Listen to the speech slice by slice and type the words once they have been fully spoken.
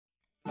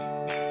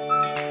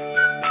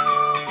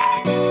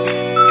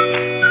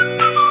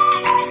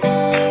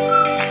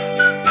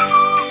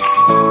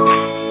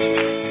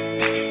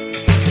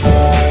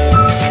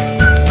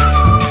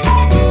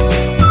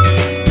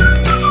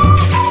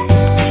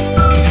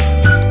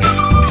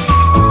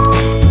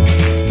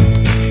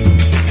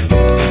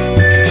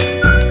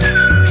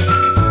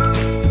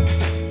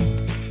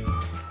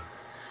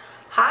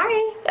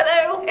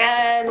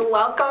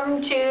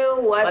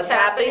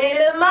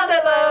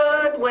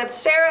with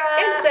Sarah.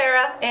 And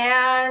Sarah.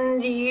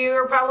 And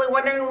you're probably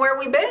wondering where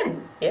we've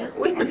been. Yeah.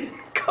 We've been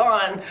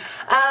gone.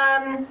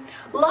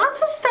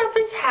 Lots of stuff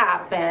has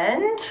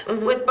happened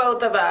with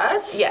both of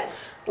us.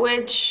 Yes.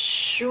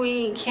 Which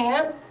we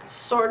can't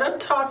sort of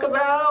talk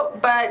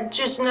about, but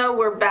just know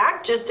we're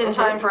back just in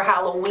time for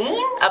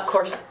Halloween. Of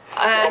course.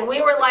 And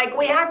we were like,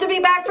 we have to be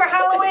back for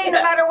Halloween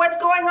no matter what's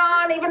going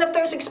on, even if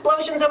there's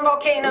explosions and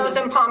volcanoes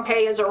and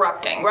Pompeii is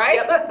erupting, right?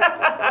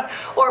 Yep.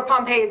 Or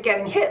Pompeii is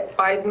getting hit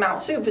by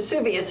Mount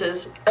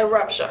Vesuvius's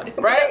eruption,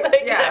 right?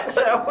 Yeah,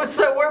 so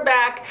we're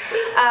back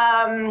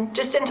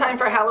just in time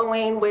for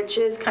Halloween, which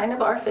is kind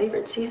of our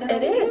favorite season of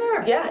the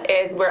year. Yeah,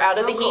 we're out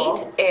of the cool.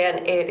 heat,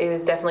 and it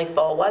is definitely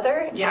fall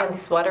weather Yeah. and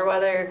sweater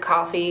weather,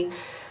 coffee,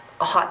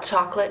 hot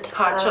chocolate.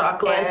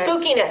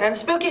 And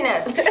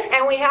spookiness.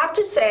 And we have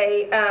to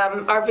say,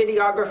 our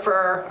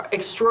videographer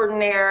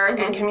extraordinaire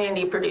and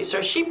community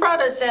producer, she brought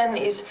us in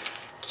these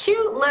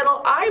cute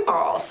little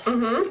eyeballs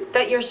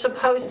that you're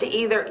supposed to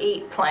either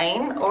eat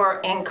plain or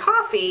in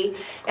coffee.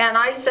 And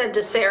I said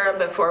to Sarah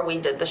before we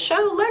did the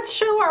show, let's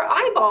show our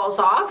eyeballs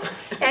off.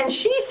 And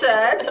she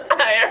said,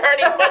 I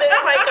already put it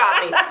in my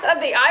coffee.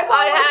 the eyeball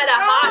I had a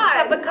hot gone.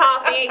 cup of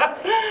coffee,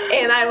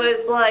 and I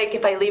was like,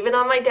 if I leave it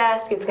on my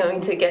desk, it's going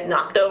to get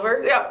knocked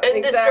over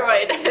and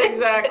destroyed.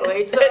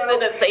 Exactly. So it's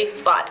in a safe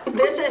spot.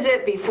 this is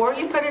it before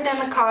you put it in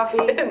the coffee.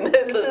 And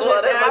this is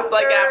what it looks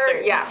like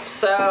after. Yeah.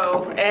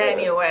 So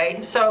anyway,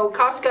 so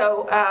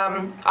Costco,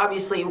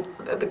 obviously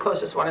the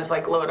closest one is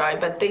like Lodi,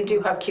 but they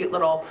do have cute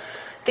little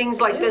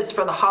things like this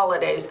for the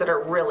holidays that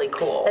are really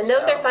cool. And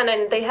those are fun,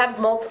 and they have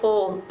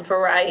multiple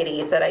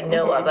varieties that I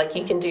know of. Like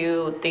you can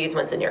do these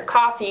ones in your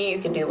coffee, you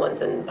can do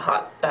ones in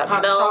hot milk,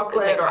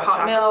 chocolate or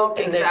hot milk.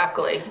 and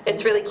Exactly.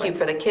 It's really cute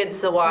for the kids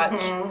to watch.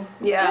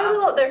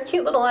 Yeah. They're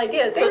cute little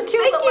ideas. They're So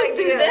cute thank little you,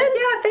 ideas. Susan.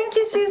 Yeah, thank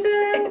you,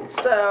 Susan.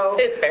 So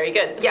It's very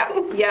good.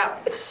 Yeah.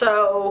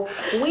 So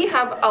we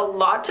have a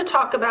lot to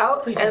talk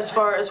about as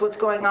far as what's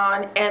going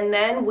on. And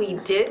then we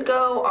did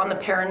go on the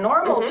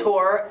paranormal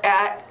tour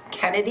at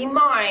Kennedy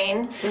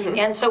Mine.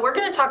 And so we're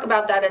going to talk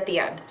about that at the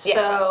end. Yes.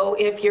 So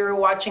if you're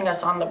watching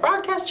us on the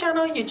broadcast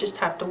channel, you just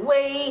have to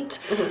wait.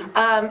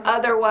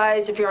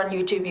 Otherwise, if you're on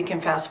YouTube, you can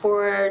fast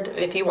forward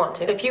If you want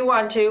to. if you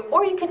want to,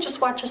 or you can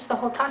just watch us the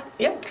whole time.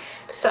 Yep.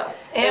 So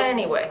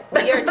anyway.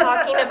 We are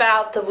talking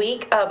about the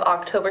week of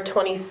October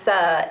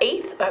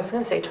 28th. I was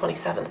going to say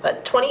 27th,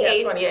 but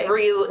 28th 28th.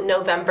 through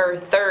November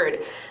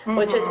 3rd,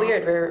 which is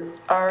weird. We're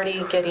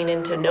already getting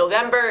into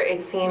November.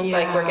 It seems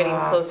like we're getting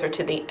closer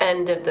to the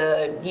end of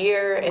the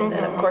year. And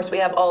then, of course, we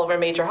have all of our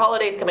major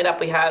holidays coming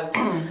up. We have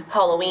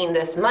Halloween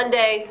this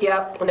Monday.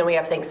 Yep. And then we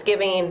have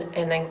Thanksgiving,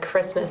 and then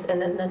Christmas,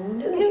 and then the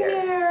New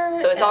Year.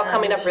 So it's all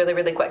coming up really,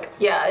 really quick.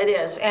 Yeah, it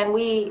is. And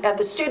we, at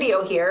the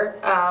studio here,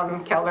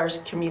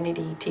 Calaveras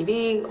Community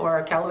TV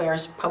or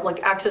Calaveras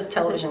Public Access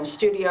Television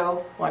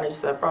Studio, one is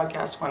the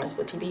broadcast, one is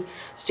the TV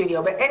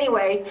studio. But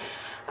anyway,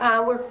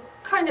 we're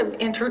kind of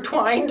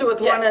intertwined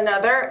with one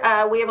another.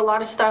 We have a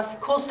lot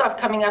of cool stuff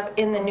coming up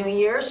in the new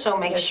year, so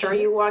make sure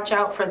you watch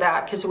out for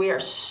that because we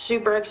are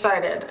super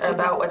excited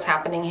about what's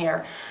happening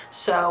here.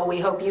 So we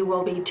hope you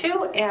will be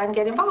too and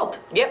get involved.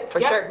 Yep,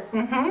 for sure.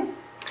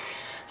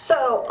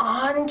 So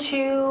on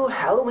to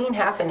Halloween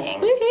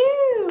happenings.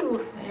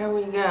 Woohoo! There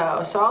we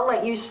go. So I'll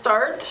let you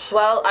start.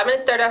 Well, I'm going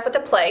to start off with a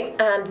play.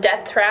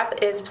 Death Trap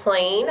is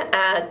playing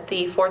at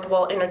the Fourth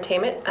Wall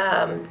Entertainment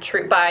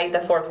troupe by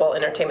the Fourth Wall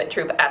Entertainment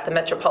troupe at the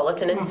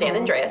Metropolitan in San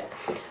Andreas.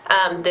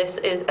 This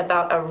is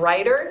about a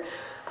writer,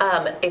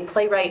 a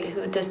playwright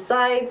who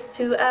decides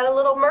to add a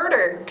little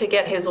murder to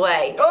get his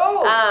way.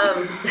 Oh!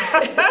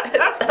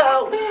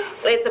 So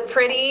it's a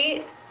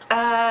pretty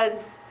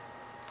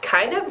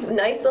kind of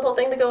nice little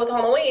thing to go with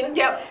Halloween.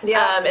 Yep,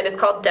 yeah. And it's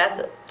called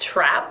Death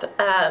Trap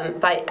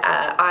by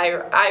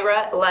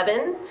Ira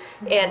Levin,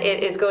 and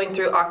it is going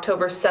through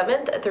October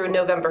 7th through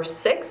November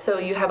 6th, so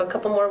you have a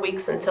couple more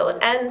weeks until it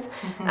ends.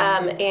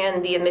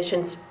 And the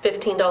admission's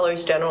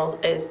 $15, general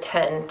is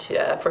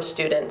 $10 for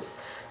students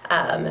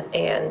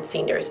and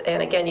seniors.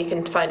 And again, you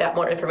can find out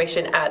more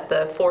information at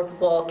the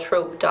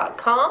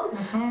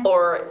fourthwalltrope.com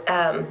or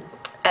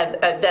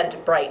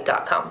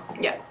eventbrite.com.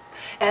 Yeah.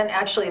 And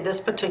actually, this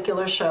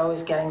particular show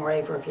is getting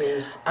rave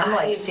reviews. I'm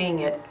like seeing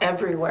it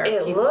everywhere.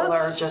 It People looks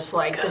are just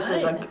like, this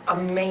is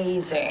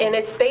amazing. And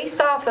it's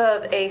based off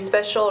of a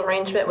special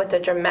arrangement with the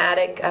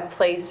Dramatic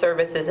Play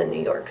Services in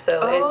New York.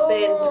 So it's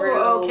been through...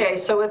 Okay,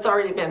 so it's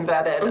already been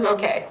vetted.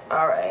 Okay,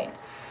 all right.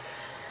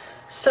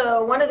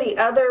 So one of the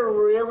other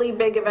really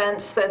big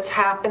events that's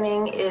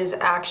happening is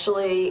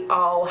actually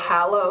All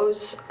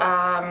Hallows,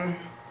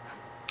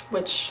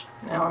 which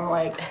now I'm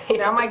like,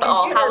 my computer's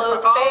All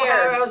Hallows Fair. All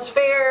Hallows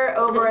Fair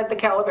over at the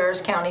Calaveras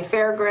County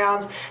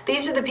Fairgrounds.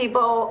 These are the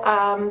people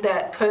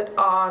that put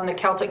on the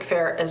Celtic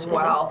Fair as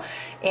well.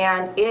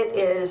 And it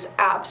is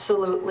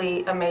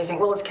absolutely amazing.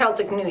 Well, it's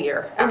Celtic New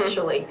Year,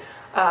 actually.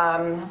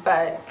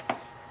 But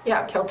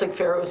yeah, Celtic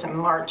Fair was in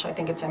March. I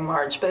think it's in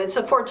March. But it's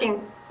the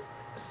 14th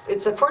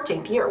it's the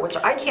 14th year, which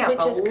I can't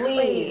Which is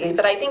believe. crazy,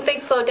 but I think they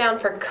slowed down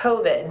for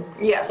COVID.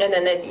 Yes. And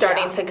then it's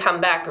starting Yeah. to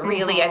come back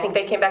really. I think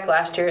they came back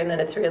last year, and then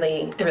it's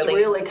really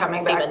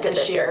coming back cemented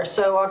this year.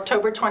 So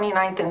October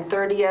 29th and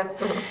 30th,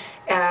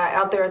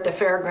 out there at the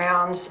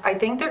fairgrounds. I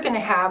think they're going to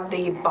have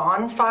the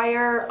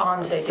bonfire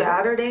on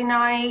Saturday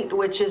night,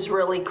 which is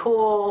really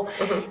cool.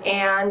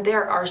 And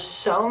there are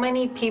so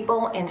many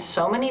people in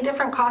so many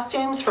different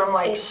costumes, from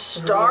like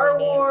Star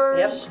really neat.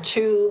 Wars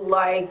to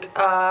like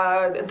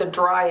the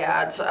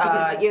Dryads.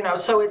 You know,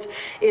 so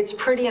it's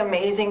pretty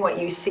amazing what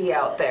you see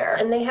out there.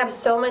 And they have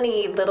so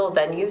many little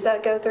venues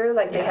that go through.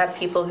 Like they have Yes.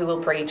 people who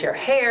will braid your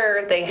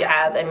hair. They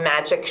have a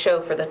magic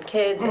show for the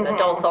kids and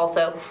adults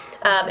also.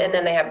 And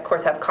then they have, of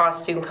course, have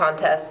costume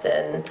contests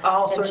and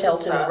All sorts of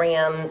Shelton stuff.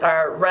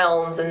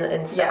 realms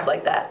and stuff Yeah.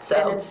 like that. So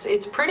And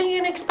it's pretty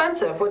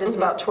inexpensive. What is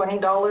about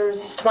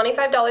 $20?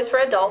 $25 for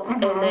adults,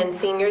 and then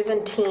seniors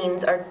and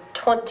teens are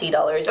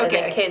 $20, and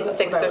Okay, then so kids that's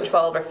 6 what I to was-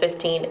 12 are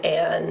 15,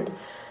 and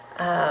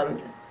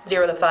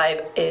 0 to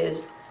 5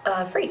 is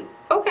free.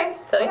 Okay.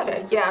 So, yeah.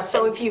 Okay. Yeah.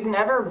 So if you've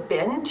never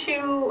been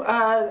to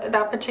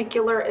that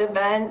particular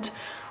event,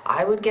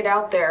 I would get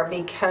out there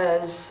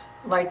because,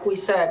 like we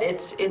said,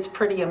 it's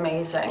pretty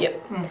amazing.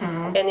 Yep.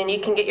 And then you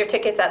can get your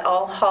tickets at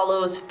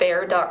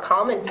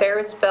allhallowsfair.com, and fair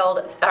is spelled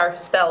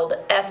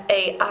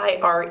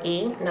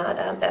F-A-I-R-E, not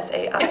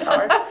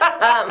F-A-I-R.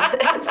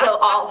 So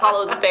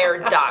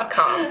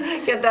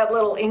allhallowsfair.com. Get that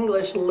little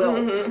English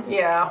lilt.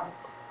 Yeah.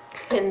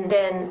 And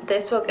then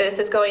this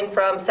is going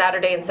from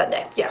Saturday and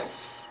Sunday.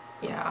 Yes.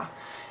 Yeah.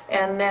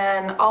 And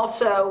then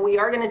also, we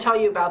are going to tell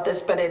you about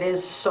this, but it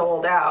is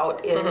sold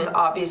out, is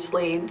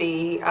obviously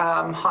the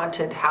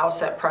haunted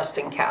house at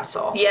Preston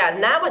Castle. Yeah,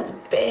 and that one's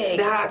big.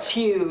 That's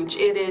huge.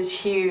 It is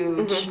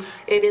huge.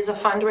 It is a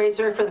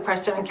fundraiser for the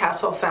Preston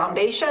Castle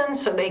Foundation,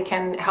 so they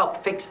can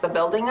help fix the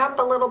building up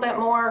a little bit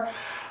more.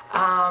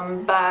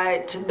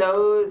 But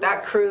though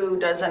that crew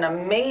does an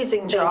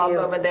amazing job do.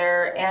 over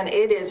there, and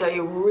it is a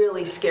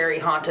really scary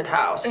haunted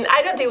house.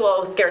 I don't do well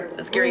with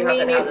scary Me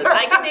haunted houses. neither.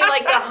 I can do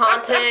like the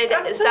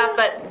haunted stuff,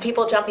 but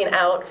people jumping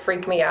out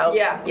freak me out.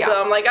 Yeah, yeah.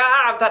 So I'm like,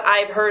 but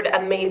I've heard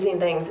amazing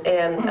things.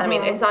 And I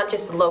mean, it's not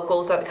just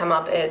locals that come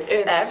up, it's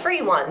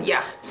everyone.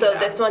 Yeah, So yeah.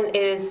 this one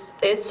is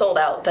sold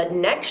out, but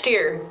next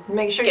year,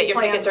 Make sure get you your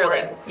plan tickets for early.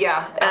 it.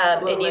 Yeah, and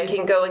absolutely. you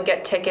can go and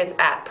get tickets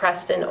at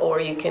Preston, or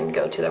you can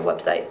go to their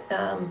website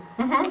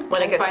when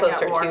it And gets find out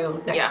closer more.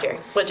 to next Yeah. year,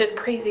 which is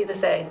crazy to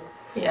say.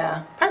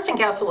 Yeah, Preston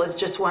Castle is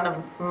just one of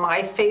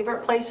my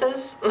favorite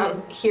places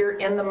here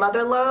in the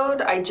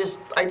Motherlode. I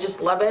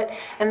just love it,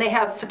 and they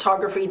have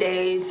photography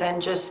days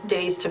and just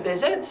days to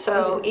visit.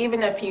 So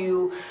even if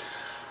you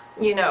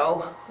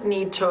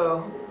need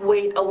to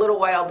wait a little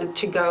while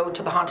to go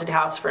to the haunted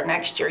house for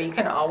next year, you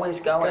can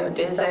always go and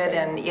do visit. something.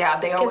 And yeah,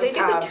 they Because always they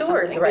do the have tours,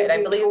 something. right? They I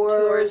do believe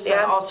tours and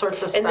yeah. all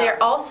sorts of stuff. And they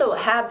also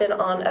have been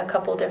on a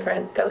couple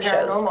different ghost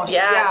Paranormal shows. shows.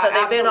 Yeah, Yeah, so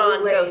they've been on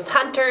absolutely. Ghost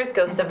Hunters,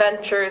 Ghost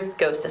Adventures,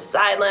 Ghost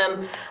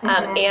Asylum,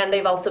 and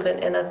they've also been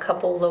in a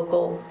couple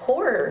local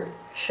horror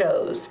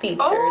shows, features.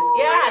 Oh,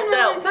 I didn't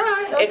realize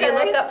that. if you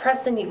Okay. look up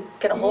Preston, you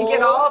get a whole You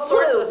get all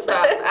sorts slew. of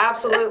stuff.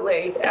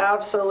 Absolutely,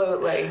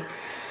 absolutely.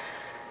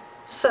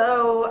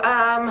 So,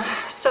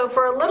 so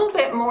for a little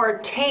bit more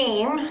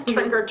tame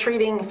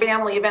trick-or-treating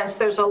family events,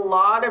 there's a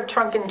lot of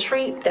trunk and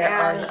treat There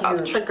are and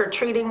huge.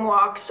 trick-or-treating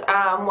walks.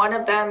 One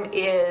of them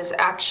is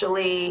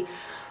actually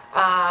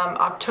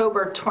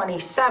October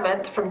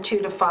 27th from 2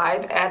 to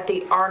 5 at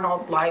the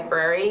Arnold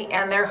Library,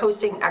 and they're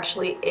hosting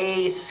actually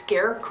a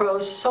Scarecrow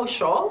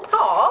Social.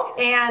 Aw.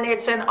 And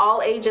it's an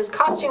all-ages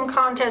costume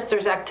contest.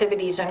 There's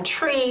activities and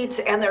treats,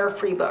 and there are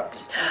free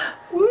books.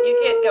 You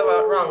can't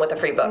go wrong with a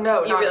free book.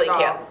 No, you not really at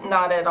all. can't.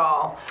 Not at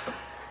all.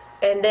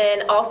 And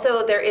then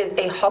also there is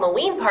a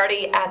Halloween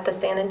party at the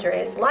San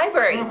Andreas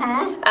Library.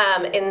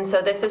 And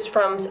so this is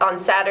on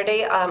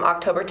Saturday,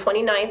 October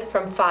 29th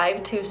from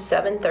 5 to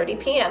 7:30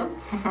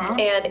 p.m.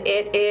 And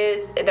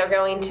they're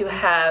going to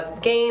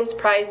have games,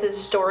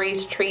 prizes,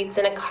 stories, treats,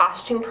 and a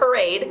costume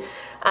parade.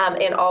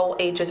 And all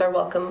ages are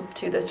welcome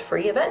to this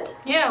free event.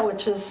 Yeah,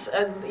 which is,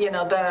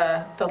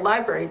 the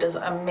library does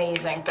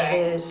amazing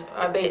things.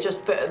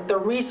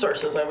 The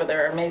resources over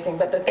there are amazing,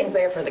 but the things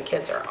they have for the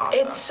kids are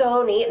awesome. It's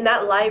so neat, and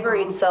that library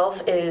itself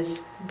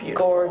is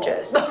Beautiful.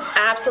 gorgeous,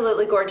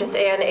 absolutely gorgeous.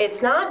 And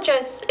it's not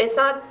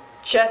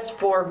just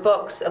for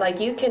books. Like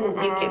you can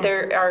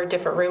there are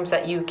different rooms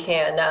that you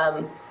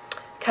can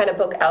kind of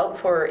book out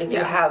for if you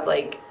Yeah. have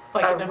like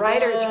Like a an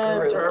writer's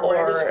event group or a or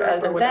writer's group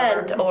an or whatever.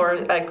 event or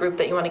a group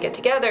that you want to get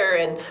together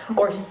and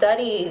or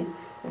study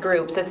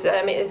groups.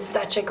 It's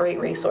such a great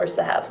resource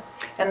to have.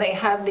 And they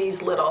have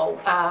these little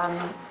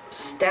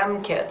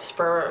STEM kits,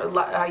 for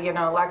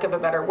lack of a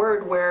better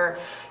word, where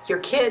you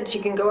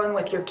can go in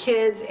with your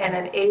kids and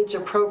an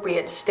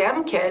age-appropriate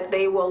STEM kit.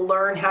 They will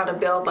learn how to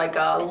build like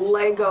a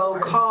Lego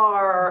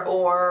car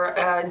or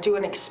do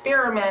an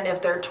experiment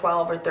if they're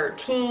 12 or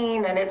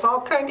 13, and it's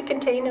all kind of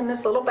contained in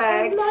this little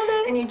bag. I love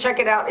it. And you check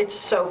it out. It's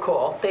so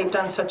cool. They've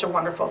done such a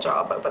wonderful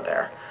job over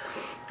there.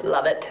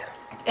 Love it.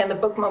 And the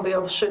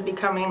bookmobile should be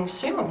coming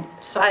soon.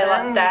 So I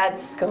then, love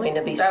that's going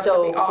to be that's so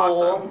gonna be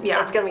awesome. cool.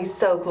 Yeah. It's going to be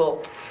so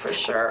cool. for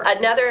sure.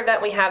 Another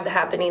event we have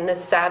happening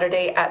this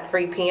Saturday at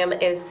 3 p.m.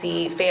 is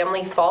the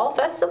Family Fall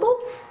Festival,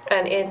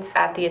 and it's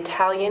at the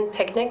Italian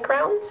Picnic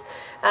Grounds.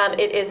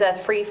 It is a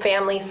free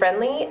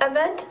family-friendly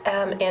event,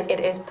 and it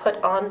is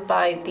put on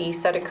by the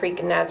Sutter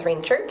Creek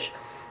Nazarene Church.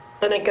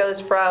 And it goes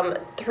from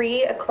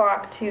 3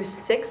 o'clock to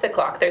 6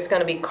 o'clock. There's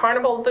going to be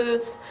carnival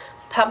booths,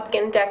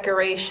 pumpkin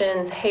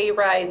decorations, hay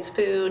rides,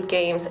 food,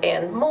 games,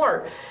 and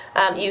more.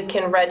 You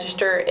can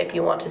register if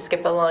you want to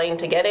skip a line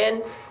to get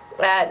in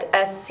at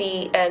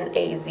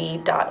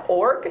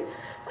scnaz.org.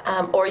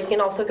 Or you can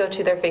also go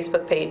to their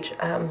Facebook page.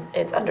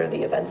 It's under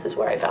the events is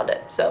where I found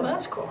it. So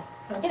That's cool.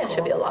 That's yeah, cool. it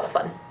should be a lot of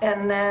fun.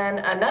 And then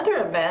another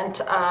event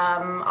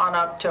on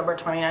October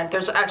 29th.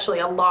 There's actually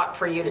a lot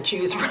for you to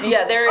choose from.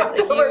 Yeah, there is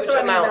a October huge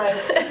amount.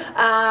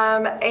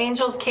 29th.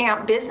 Angels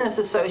Camp Business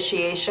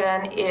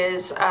Association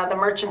is the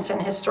Merchants in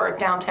Historic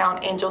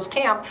Downtown Angels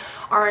Camp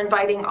are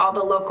inviting all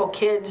the local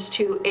kids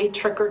to a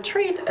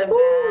trick-or-treat event.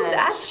 Ooh,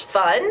 that's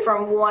fun.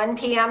 From 1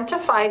 p.m. to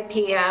 5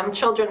 p.m.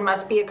 Children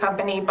must be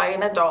accompanied by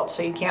an adult,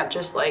 so you can't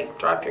just like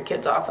drop your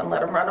kids off and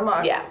let them run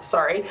amok. Yeah.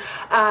 Sorry.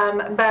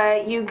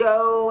 But you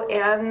go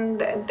and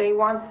they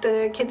want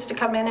the kids to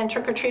come in and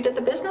trick-or-treat at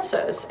the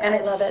businesses. And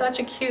it's love it. such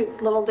a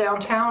cute little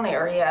downtown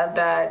area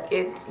that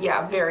it's,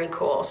 yeah, very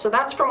cool. So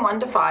that's from 1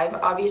 to 5,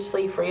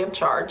 obviously free of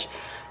charge,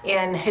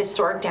 in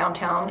historic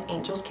downtown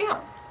Angels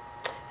Camp.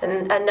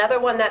 And another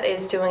one that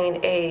is doing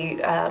a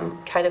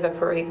kind of a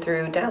parade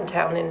through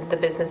downtown and the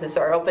businesses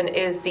are open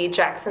is the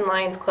Jackson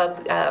Lions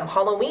Club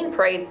Halloween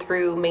parade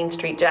through Main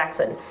Street,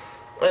 Jackson.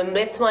 And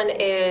this one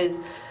is,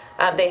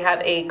 they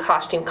have a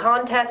costume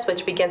contest,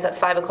 which begins at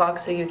 5 o'clock,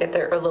 so you get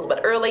there a little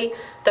bit early.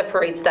 The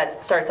parade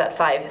starts at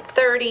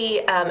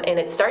 5:30, and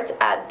it starts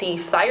at the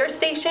fire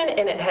station,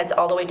 and it heads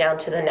all the way down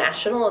to the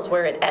National is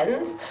where it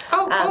ends.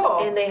 Oh,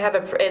 cool. And they have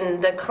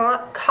and the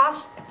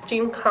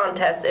costume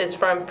contest is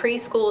from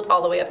preschool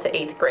all the way up to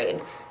 8th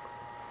grade.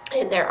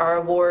 And there are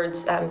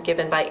awards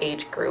given by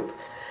age group.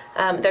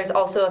 There's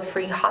also a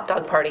free hot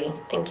dog party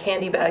and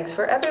candy bags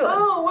for everyone.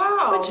 Oh,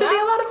 wow. Which should be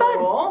a lot of fun.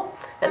 Cool.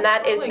 And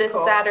That's that is really this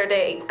cool.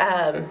 Saturday,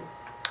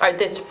 or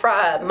this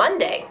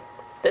Monday.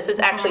 This is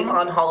actually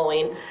on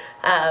Halloween,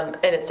 and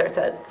it starts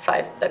at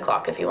 5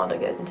 o'clock if you want to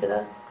get into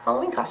the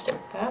Halloween costume.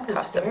 That is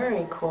Costume.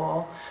 very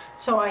cool.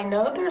 So I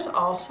know there's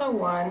also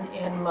one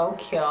in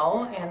Moke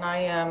Hill, and I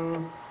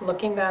am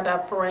looking that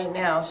up right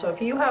now. So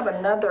if you have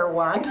another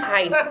one,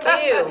 I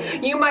do.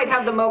 you might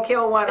have the Moke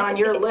Hill one on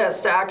your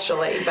list,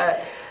 actually.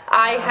 But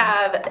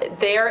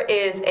There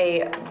is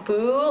a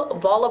Boo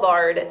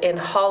Boulevard in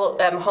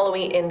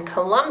Halloween in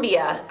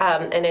Columbia,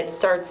 and it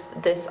starts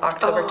this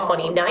October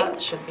 29th.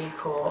 That should be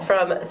cool.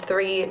 From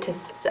 3 to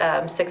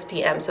 6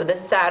 p.m. So this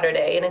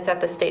Saturday, and it's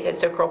at the State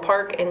Historical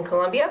Park in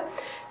Columbia.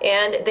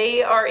 And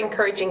they are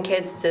encouraging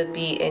kids to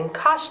be in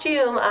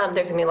costume.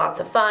 There's gonna be lots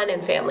of fun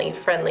and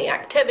family-friendly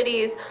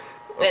activities.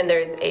 And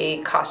there's a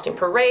costume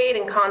parade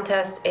and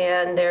contest,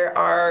 and there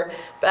are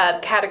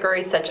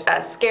categories such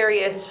as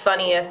scariest,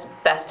 funniest,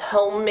 best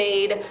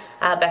homemade,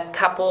 best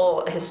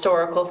couple,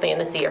 historical,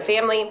 fantasy, or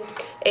family.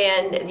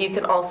 And you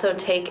can also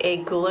take a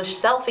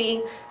ghoulish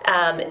selfie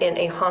in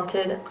a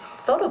haunted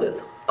photo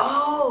booth.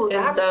 Oh,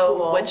 And that's so,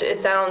 cool. which it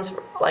sounds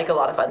like a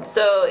lot of fun.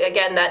 So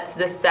again, that's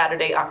this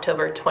Saturday,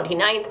 October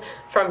 29th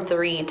from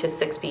 3 to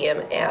 6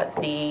 p.m. at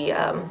the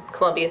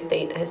Columbia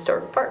State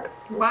Historic Park.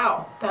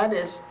 Wow, that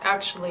is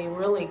actually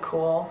really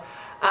cool.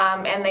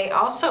 And they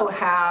also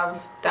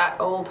have that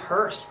old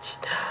Hearst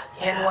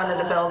in one of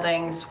the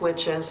buildings,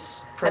 which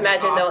is I pretty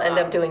imagine they'll end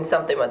awesome. up doing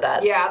something with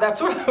that. Yeah,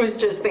 that's what I was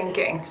just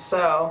thinking.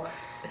 So,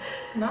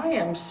 and I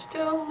am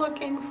still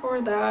looking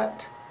for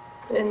that.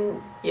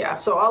 And Yeah,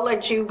 so I'll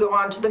let you go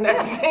on to the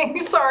next thing.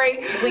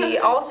 Sorry. we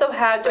also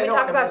have, So I did we don't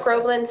talk wanna about miss this.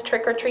 Groveland's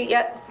Trick or Treat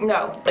yet?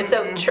 No, And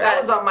so that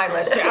was on my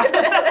list, yeah.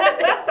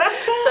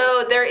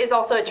 So there is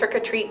also a trick or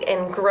treat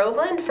in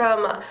Groveland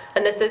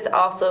and this is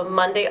also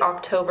Monday,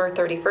 October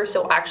 31st,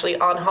 so actually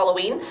on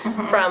Halloween,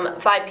 from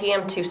 5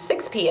 p.m. to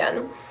 6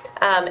 p.m.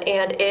 And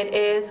it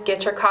is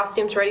get your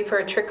costumes ready for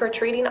a trick or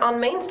treating on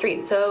Main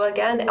Street. So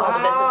again, all the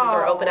businesses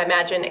are open, I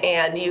imagine,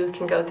 and you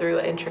can go through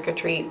and trick or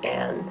treat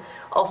and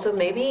also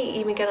maybe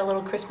even get a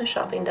little Christmas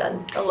shopping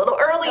done a little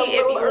early if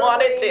you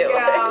wanted to.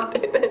 Yeah.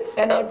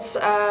 And So- it's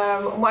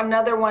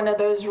another one of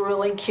those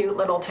really cute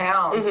little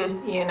towns.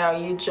 You know,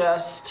 you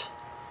just,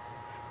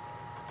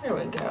 there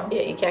we go.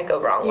 yeah, you can't go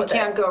wrong You with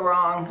can't it. go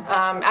wrong.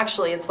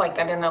 Actually, it's like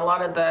that in a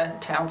lot of the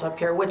towns up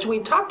here, which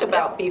we've talked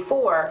about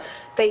before.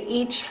 They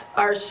each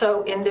are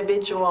so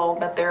individual,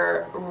 but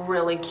they're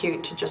really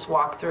cute to just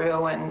walk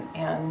through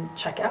and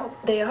check out.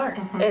 They are.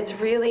 It's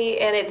really,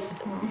 and it's,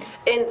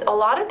 in a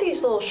lot of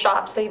these little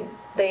shops, they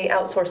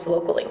outsource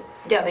locally.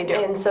 Yeah, they do.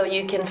 And so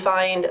you can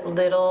find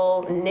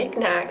little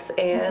knickknacks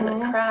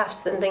and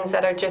crafts and things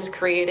that are just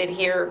created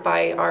here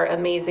by our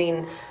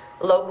amazing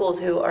locals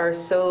who are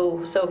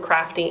so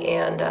crafty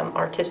and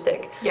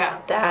artistic. Yeah,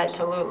 that-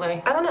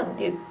 absolutely. I don't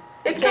know,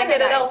 It's You can't kinda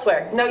get it nice.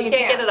 elsewhere. No, you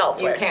can't get it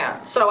elsewhere. You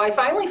can't. So I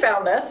finally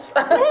found this.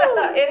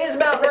 It is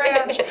Mountain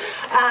Ranch.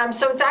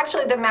 So it's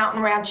actually the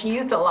Mountain Ranch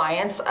Youth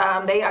Alliance.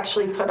 They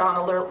actually put on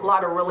a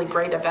lot of really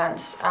great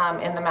events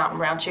in the Mountain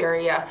Ranch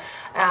area.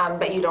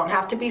 But you don't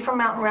have to be from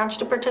Mountain Ranch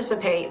to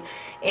participate.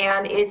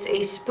 And it's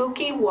a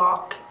spooky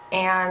walk,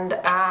 and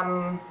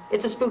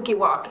it's a spooky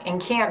walk in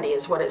candy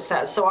is what it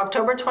says. So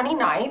October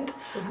 29th,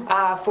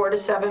 4 to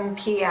 7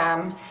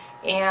 p.m.,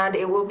 and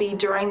it will be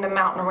during the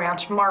Mountain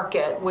Ranch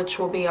Market, which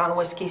will be on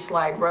Whiskey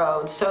Slide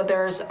Road. So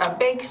there's a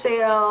bake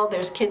sale,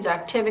 there's kids'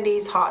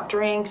 activities, hot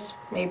drinks,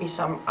 maybe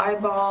some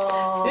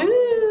eyeballs,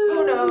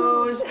 who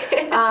knows,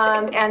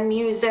 and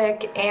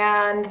music.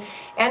 And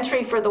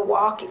entry for the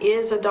walk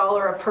is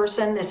 $1 a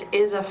person. This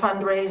is a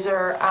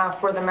fundraiser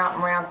for the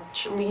Mountain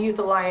Ranch Youth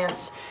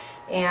Alliance.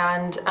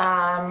 And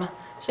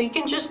so you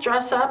can just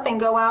dress up and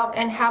go out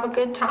and have a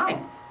good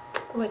time.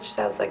 Which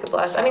sounds like a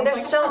blast. I mean,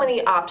 there's so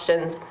many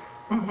options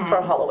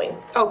for Halloween.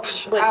 Oh,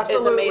 Which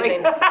absolutely. is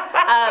amazing.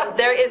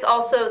 There is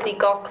also the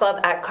golf club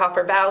at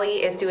Copper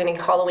Valley is doing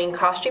a Halloween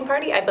costume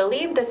party. I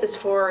believe this is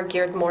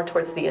geared more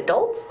towards the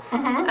adults.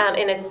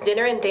 And it's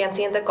dinner and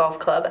dancing at the golf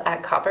club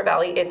at Copper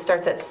Valley. It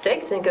starts at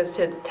 6 and it goes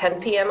to 10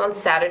 p.m. on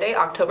Saturday,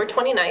 October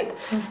 29th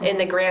in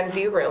the Grand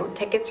View Room.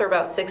 Tickets are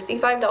about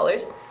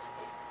 $65.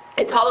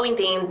 It's Halloween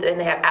themed, and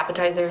they have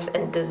appetizers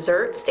and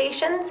dessert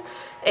stations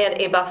and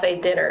a buffet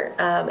dinner.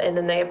 And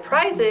then they have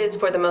prizes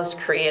for the most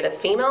creative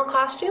female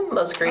costume,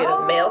 most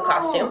creative male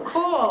costume,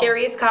 cool.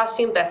 scariest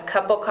costume, best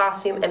couple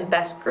costume, and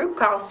best group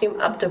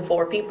costume up to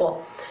 4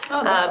 people.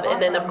 Oh, that's And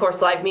then, of awesome. course,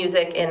 live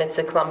music, and it's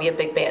the Columbia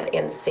Big Band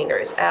and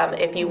singers.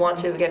 If you want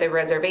to get a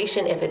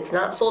reservation, if it's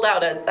not sold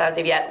out as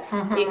of yet,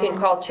 you can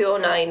call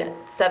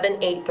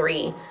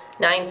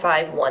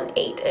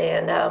 209-783-9518.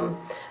 And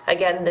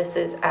again, this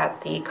is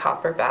at the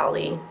Copper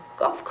Valley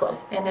Golf Club.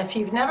 And if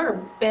you've never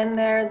been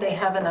there, they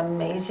have an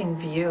amazing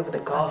view of the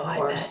golf I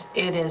course.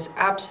 It is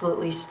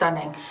absolutely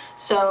stunning.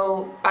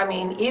 So, I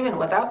mean, even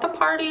without the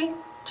party,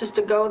 just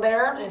to go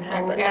there And and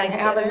have a nice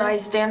have a dinner.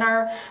 nice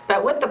dinner.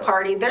 But with the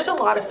party, there's a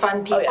lot of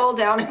fun people yeah.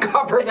 down in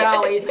Copper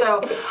Valley.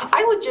 So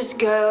I would just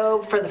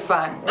go for the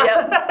fun.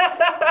 Yep.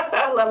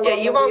 Let alone Yeah,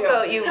 you the won't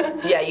view. go.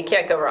 You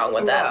can't go wrong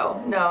with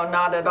that. No,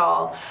 not at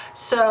all.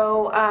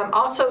 So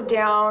also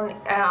down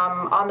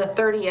on the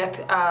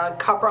 30th,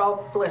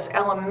 Copperopolis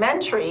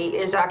Elementary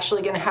is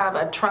actually going to have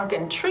a trunk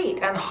and treat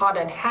and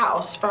haunted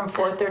house from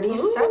 4:30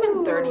 to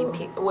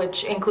 7:30,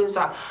 which includes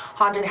a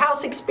haunted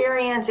house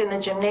experience in the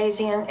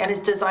gymnasium, and it's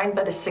designed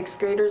by the 6th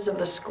graders of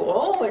the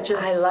school, which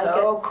is I like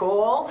so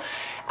cool.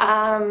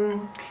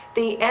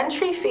 The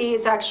entry fee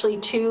is actually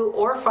 $2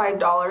 or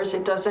 $5.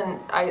 It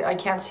doesn't, I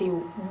can't see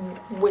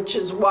which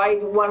is why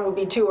one would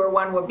be $2 or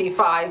one would be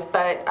 $5,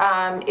 but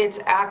it's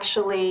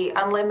actually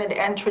unlimited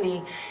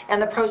entry,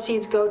 and the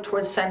proceeds go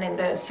towards sending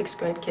the 6th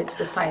grade kids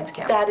to science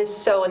camp. That is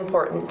so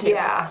important too.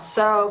 Yeah,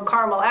 so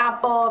caramel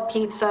apple,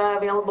 pizza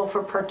available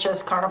for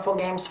purchase, Carnival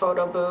Games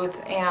photo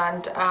booth,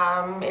 and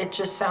it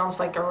just sounds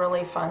like a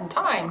really fun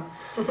time.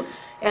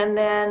 And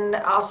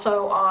then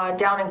also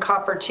down in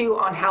Copper 2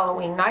 on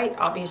Halloween night,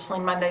 obviously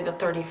Monday the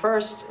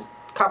 31st,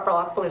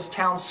 Copperopolis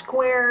Town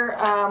Square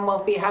will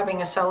be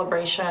having a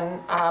celebration,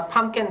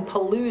 Pumpkin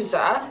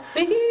Palooza,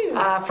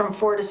 from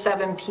 4 to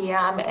 7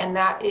 p.m. And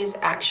that is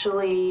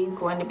actually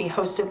going to be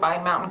hosted by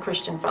Mountain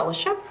Christian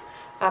Fellowship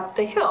up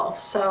the hill.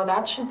 So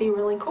that should be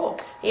really cool.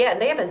 Yeah, and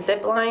they have a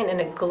zip line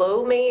and a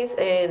glow maze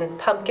and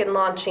pumpkin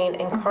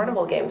launching and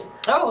carnival games.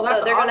 Oh, well,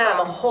 that's so they're gonna have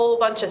a awesome. whole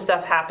bunch of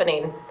stuff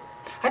happening.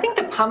 I think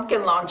the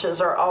pumpkin launches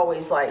are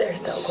always like They're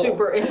so cool.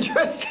 super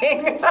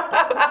interesting. It's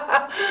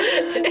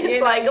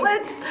like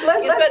let's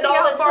Let's spend see all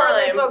how this far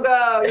time. this will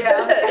go.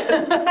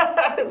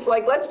 Yeah, it's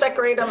like let's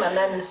decorate them and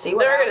then see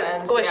what They're gonna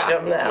happens. squish yeah.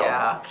 them now.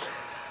 Yeah.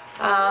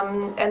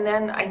 And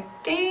then I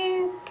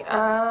think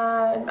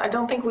I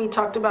don't think we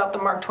talked about the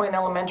Mark Twain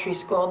Elementary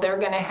School. They're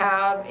going to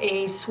have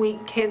a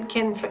sweet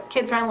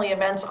kid-friendly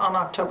events on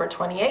October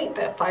 28th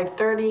at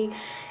 5:30,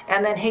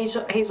 and then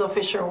Hazel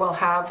Fisher will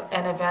have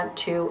an event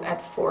too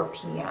at 4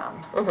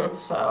 p.m.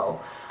 So.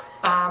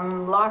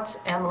 Lots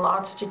and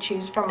lots to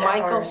choose from. There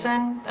are.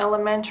 Michelson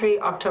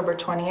Elementary, October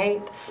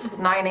 28th,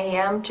 9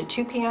 a.m. to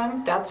 2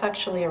 p.m. That's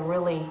actually a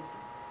really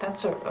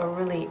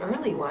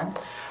early one.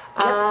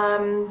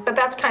 But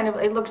that's kind of,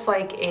 it looks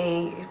like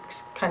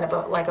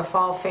like a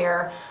fall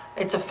fair.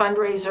 It's a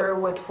fundraiser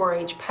with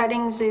 4-H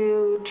petting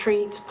zoo,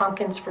 treats,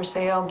 pumpkins for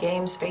sale,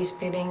 games, face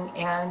painting,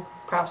 and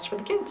crafts for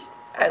the kids.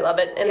 I love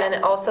it. And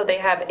then also they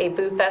have a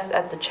Boo Fest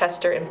at the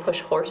Chester and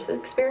Push Horse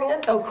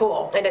experience. Oh,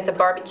 cool. And it's a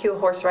barbecue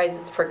horse ride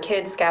for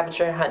kids,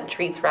 scavenger hunt,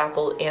 treats,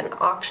 raffle, and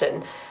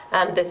auction.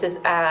 This is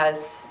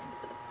as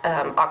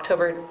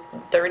October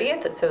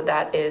 30th, so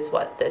that is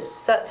this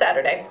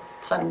Saturday.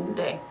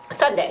 Sunday.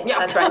 Sunday, Yeah.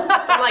 that's right.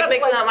 I'm like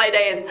mixing up my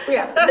days.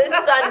 Yeah. This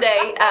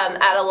Sunday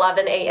at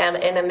 11 a.m.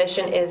 and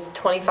admission is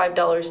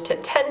 $25 to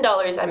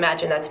 $10. I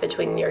imagine that's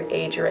between your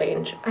age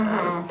range.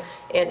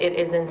 And it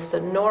is in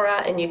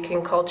Sonora, and you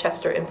can call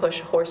Chester and Push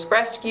Horse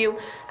Rescue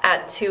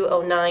at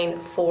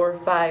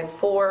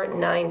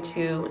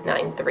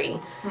 209-454-9293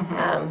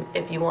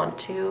 if you want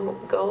to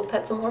go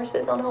pet some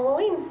horses on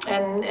Halloween.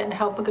 And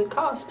help a good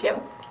cause, too.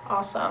 Yep.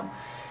 Awesome.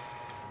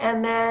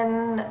 And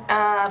then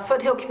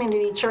Foothill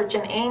Community Church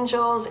and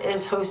Angels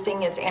is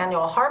hosting its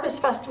annual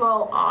Harvest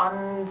Festival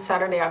on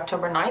Saturday,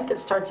 October 9th. It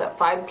starts at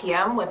 5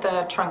 p.m. with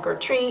a trunk or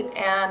treat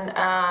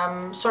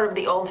and sort of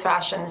the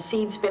old-fashioned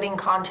seed spitting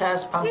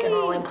contest, pumpkin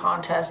rolling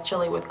contest,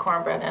 chili with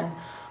cornbread, and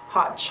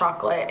hot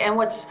chocolate. And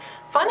what's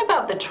fun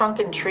about the trunk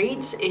and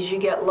treats is you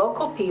get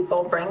local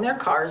people bring their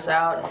cars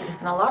out,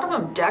 and a lot of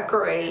them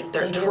decorate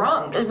their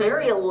trunks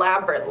very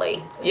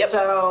elaborately. Yep.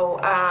 So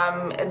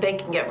they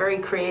can get very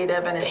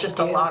creative, and it's just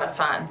a lot of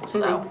fun.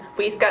 So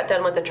We just got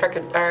done with the trunk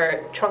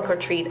or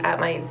treat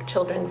at my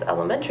children's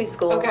elementary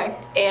school. Okay.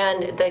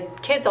 And the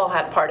kids all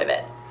had part of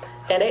it.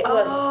 And it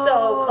was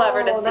so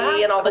clever to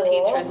see, and all the that's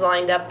cool. teachers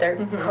lined up their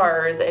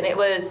cars, and it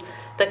was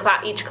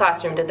each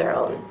classroom did their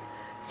own.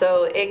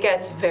 So it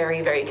gets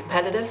very, very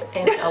competitive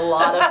and a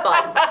lot of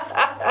fun.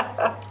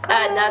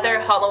 Another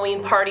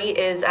Halloween party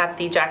is at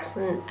the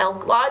Jackson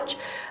Elk Lodge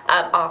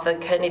off of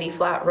Kennedy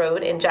Flat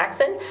Road in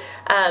Jackson.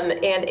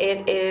 And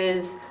it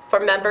is for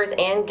members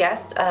and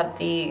guests of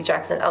the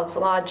Jackson Elks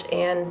Lodge,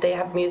 and they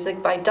have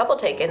music by Double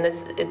Take. And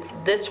it's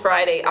this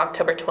Friday,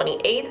 October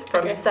 28th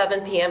from 7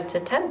 p.m. to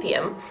 10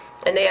 p.m.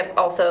 And they have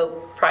also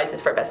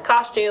prizes for best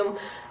costume,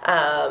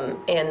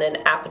 and then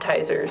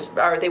appetizers,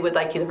 or they would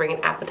like you to bring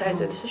an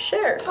appetizer to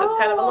share. So it's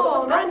kind of a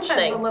little that's brunch kind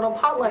thing. of a little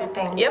potluck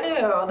thing, Yep.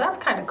 too. That's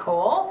kind of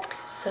cool.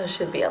 So it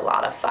should be a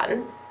lot of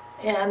fun.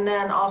 And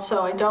then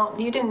also,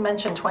 you didn't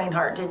mention Twain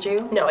Harte, did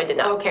you? No, I did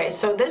not. Okay,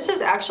 so this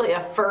is actually a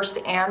first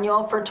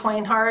annual for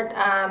Twain Harte.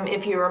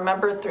 If you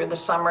remember, through the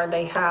summer,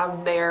 they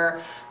have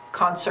their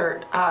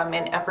concert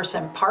in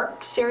Epperson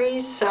Park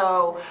series.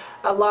 So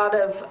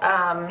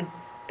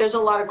there's a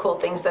lot of cool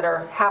things that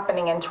are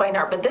happening in Twain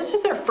Harte, but this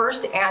is their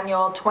first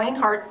annual Twain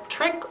Harte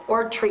Trick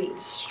or Treat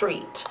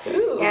Street.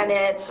 Ooh. And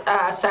it's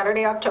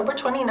Saturday, October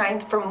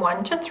 29th from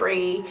 1 to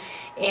 3,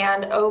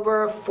 and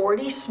over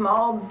 40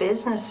 small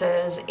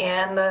businesses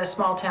in the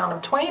small town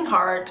of Twain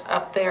Harte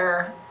up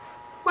there,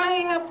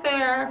 way up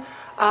there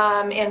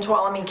in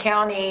Tuolumne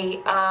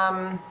County,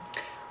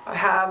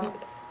 have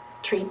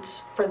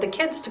treats for the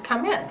kids to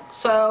come in.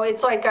 So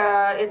it's like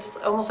it's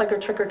almost like a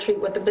trick or treat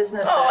with the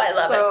businesses. Oh, I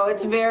love so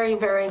it's very,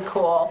 very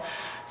cool.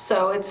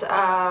 So it's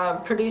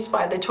produced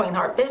by the Twain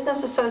Harte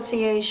Business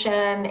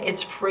Association.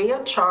 It's free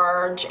of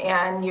charge,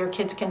 and your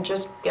kids can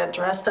just get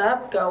dressed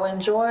up, go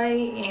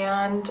enjoy,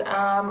 and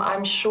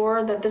I'm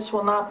sure that this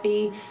will not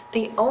be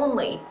the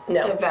only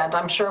event.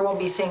 I'm sure we'll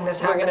be seeing this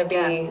happen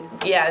again.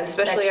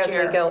 Especially next as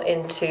year. we go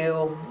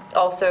into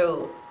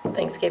also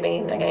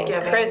Thanksgiving and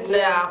Christmas.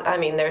 yeah. I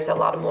mean, there's a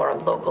lot of more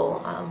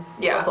local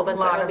Yeah, a local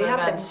events that lot will of be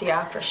happening. events,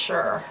 yeah, for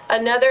sure.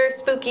 Another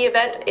spooky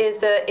event is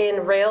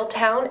in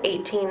Railtown.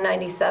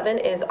 1897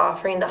 is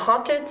offering the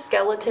Haunted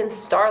Skeleton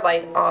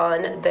Starlight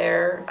on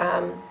their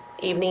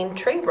evening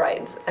trade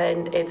rides,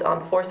 and it's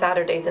on 4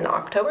 Saturdays in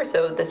October,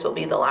 so this will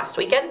be the last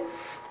weekend.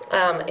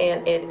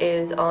 And it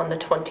is on the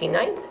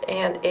 29th,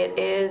 and it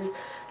is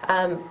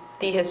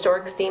the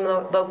historic steam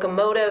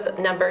locomotive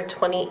number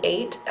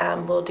 28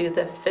 will do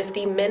the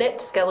 50-minute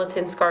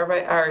skeleton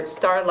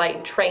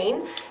starlight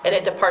train, and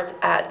it departs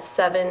at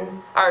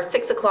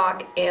 6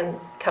 o'clock and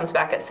comes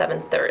back at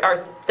 7:30. Or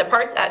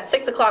departs at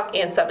 6 o'clock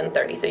and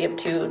 7:30. So you have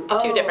two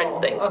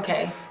different things.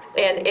 Okay.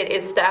 And it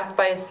is staffed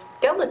by a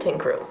skeleton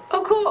crew.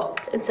 Oh, cool.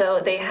 And so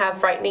they have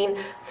frightening,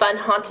 fun,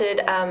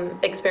 haunted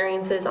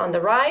experiences on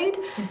the ride,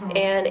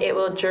 and it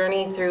will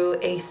journey through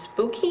a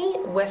spooky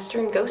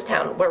western ghost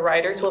town where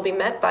riders will be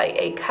met by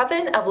a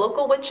coven of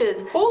local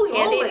witches handing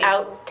moly.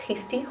 out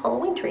tasty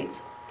Halloween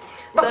treats.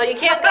 So you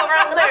can't go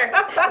wrong there.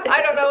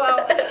 I don't know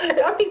how,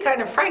 that'd be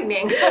kind of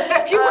frightening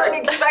if you weren't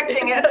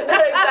expecting it.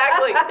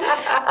 Exactly.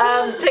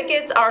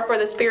 Tickets are for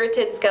the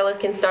Spirited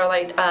Skeleton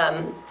Starlight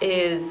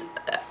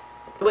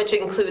which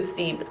includes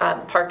the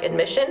park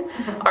admission,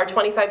 are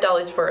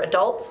 $25 for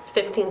adults,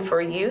 $15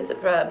 for youth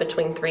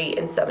between 3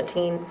 and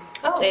 17,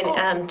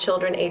 and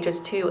children ages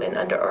 2 and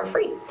under are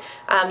free.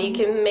 You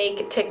can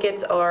make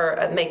tickets or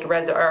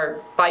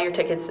buy your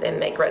tickets and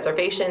make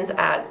reservations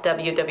at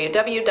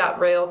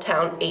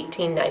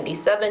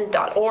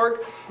www.railtown1897.org,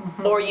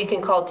 or you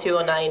can call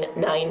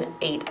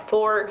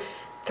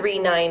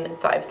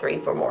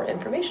 209-984-3953 for more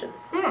information.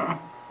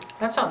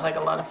 That sounds like a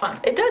lot of fun.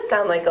 It does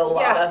sound like a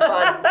lot of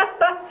fun.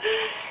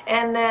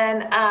 And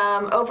then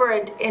over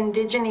at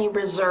Indigene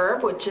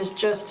Reserve, which is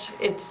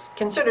it's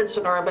considered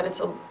Sonora, but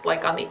it's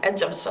like on the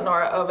edge of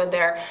Sonora over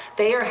there.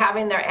 They are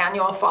having their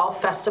annual Fall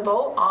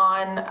Festival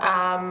on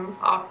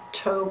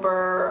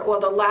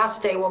the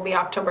last day will be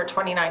October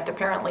 29th.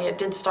 Apparently it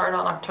did start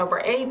on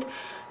October 8th.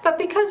 But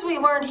because we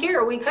weren't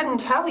here, we couldn't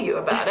tell you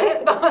about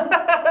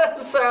it.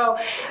 So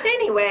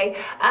anyway,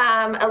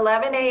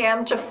 11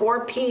 a.m. to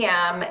 4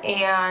 p.m.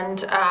 And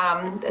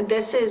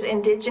this is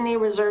Indigene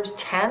Reserve's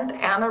 10th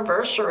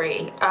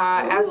anniversary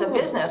as a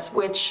business,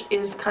 which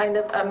is kind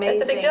of amazing.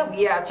 That's a big deal.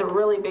 Yeah, it's a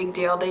really big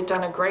deal. They've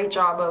done a great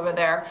job over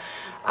there.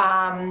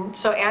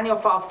 So annual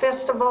fall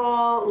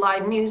festival,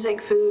 live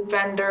music, food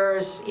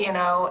vendors,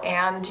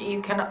 and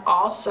you can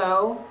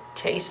also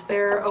taste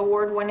their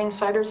award-winning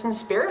ciders and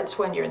spirits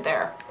when you're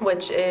there.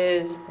 Which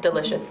is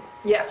delicious.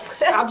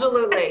 Yes,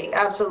 absolutely,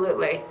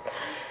 absolutely.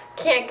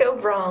 Can't go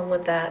wrong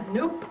with that.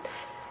 Nope.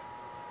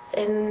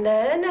 And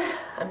then,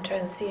 I'm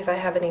trying to see if I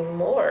have any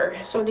more.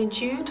 So did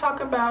you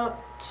talk about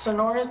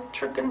Sonora's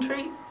trick and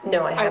treat?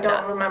 No, I have don't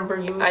not. remember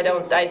you. I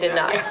did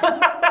not.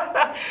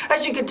 Yeah.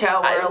 As you could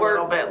tell, we're a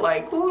little bit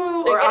like,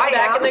 woo, or I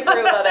back am. in the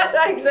groove of it.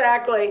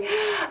 Exactly.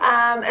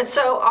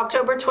 So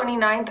October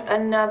 29th,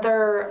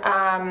 another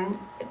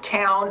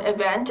town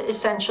event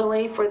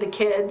essentially for the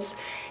kids,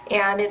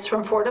 and it's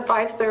from 4 to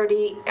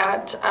 5:30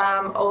 at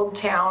Old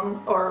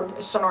Town or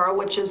Sonora,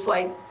 which is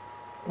like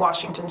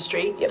Washington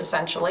Street,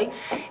 essentially.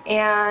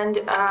 And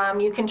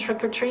you can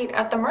trick or treat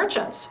at the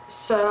Merchants.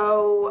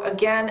 So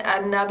again,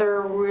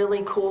 another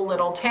really cool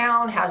little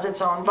town, has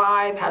its own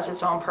vibe, has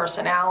its own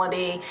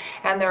personality,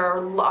 and there are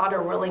a lot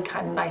of really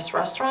kind of nice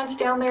restaurants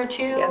down there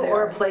too,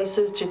 or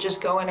places to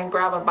just go in and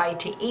grab a bite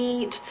to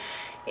eat.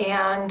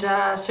 And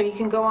so you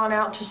can go on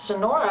out to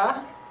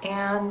Sonora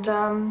and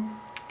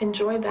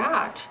enjoy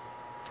that.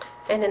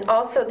 And then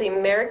also the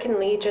American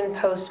Legion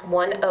Post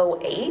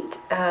 108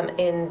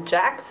 in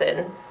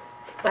Jackson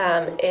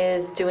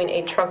is doing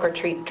a trunk or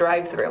treat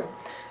drive-through.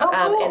 Oh,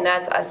 cool. And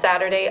that's a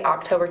Saturday,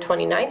 October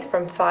 29th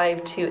from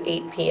 5 to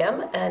 8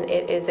 p.m. And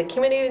it is a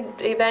community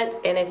event,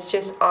 and it's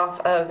just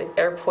off of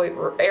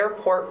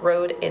Airport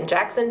Road in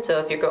Jackson. So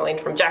if you're going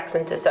from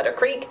Jackson to Sutter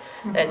Creek,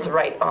 it's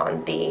right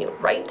on the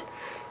right.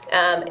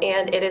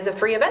 And it is a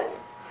free event.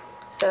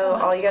 So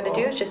all you got to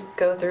do is just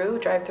go through,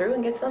 drive through,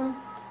 and get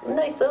some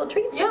nice little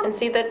treats and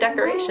see the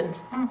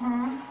decorations.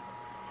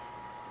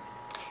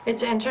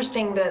 It's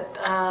interesting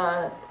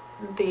that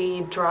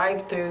the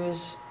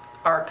drive-throughs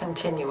are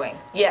continuing.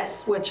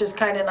 Yes. Which is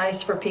kind of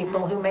nice for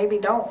people who maybe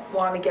don't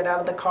want to get out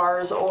of the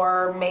cars,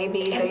 or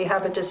maybe they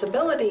have a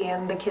disability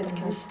and the kids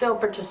can still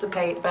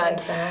participate,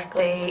 but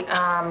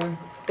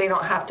they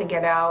don't have to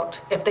get out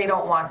if they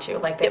don't want to,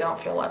 like they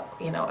don't feel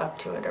up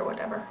to it or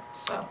whatever.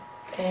 So.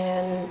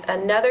 And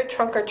another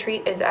trunk or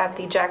treat is at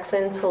the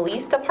Jackson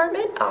Police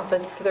Department off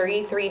of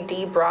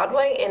 33D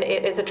Broadway, and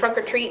it is a trunk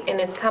or treat, and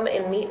it's come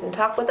and meet and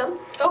talk with them.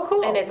 Oh,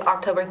 cool. And it's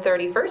October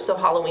 31st, so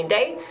Halloween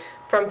Day,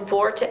 from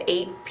 4 to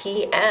 8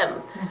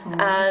 p.m.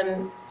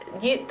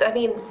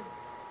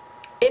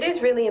 It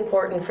is really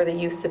important for the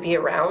youth to be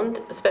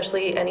around,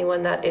 especially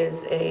anyone that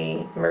is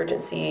a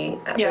emergency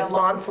response.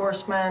 Law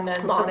enforcement,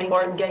 and so they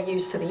can get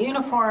used to the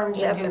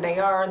uniforms and who they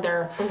are.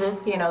 They're,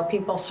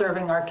 people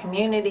serving our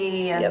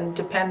community, and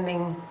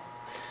depending,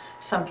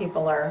 some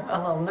people are a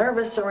little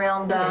nervous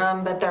around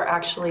them, but they're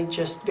actually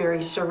just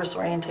very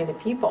service-oriented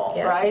people,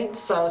 right?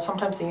 So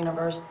sometimes the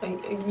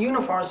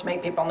uniforms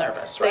make people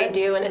nervous, right?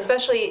 They do, and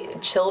especially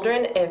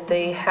children, if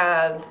they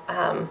have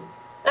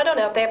I don't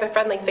know, if they have a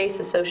friendly face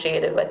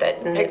associated with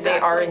it, and if they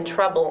are in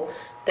trouble,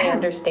 they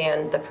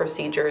understand the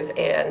procedures,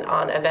 and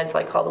on events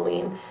like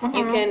Halloween,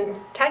 you can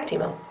tag team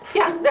them.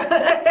 Yeah,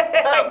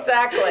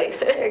 exactly.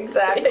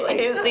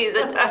 Use these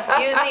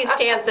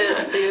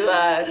chances to,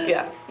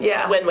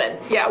 win-win.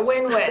 Yeah,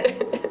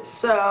 win-win.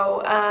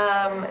 So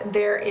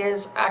there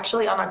is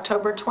actually on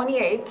October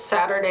 28th,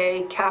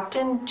 Saturday,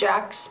 Captain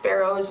Jack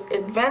Sparrow's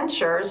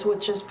Adventures,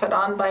 which is put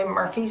on by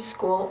Murphy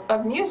School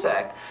of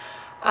Music.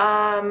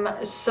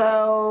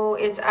 So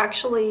it's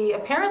actually,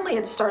 apparently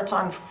it starts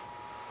on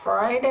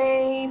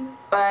Friday,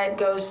 but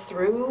goes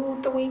through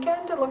the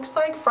weekend, it looks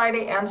like,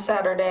 Friday and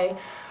Saturday.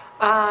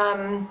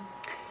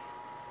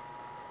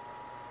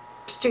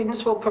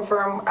 Students will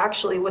perform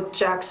actually with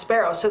Jack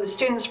Sparrow. So the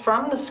students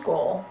from the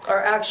school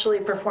are actually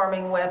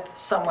performing with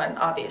someone,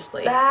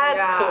 obviously.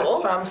 That's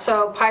cool.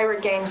 So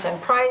pirate games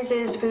and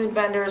prizes, food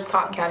vendors,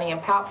 cotton candy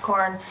and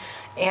popcorn,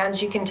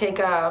 and you can take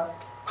a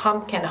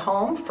pumpkin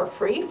home for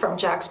free from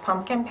Jack's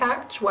Pumpkin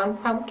Patch, one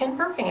pumpkin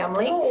per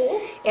family.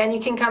 Oh. And you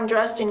can come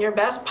dressed in your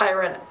best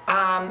pirate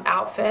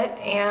outfit.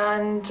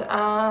 And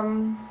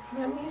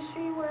let me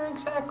see where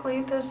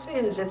exactly this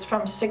is. It's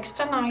from 6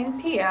 to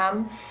 9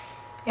 p.m.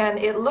 And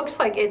it looks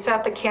like it's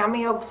at the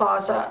Cameo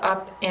Plaza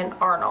up in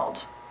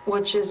Arnold,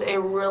 which is a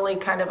really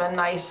kind of a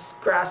nice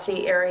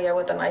grassy area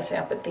with a nice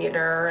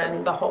amphitheater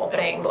and the whole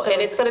thing. Cool. So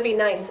and it's going to be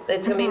nice.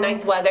 It's going to be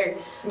nice weather.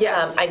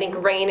 Yes. I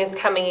think rain is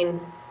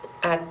coming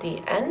at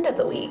the end of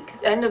the week.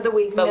 End of the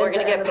week. But we're mid to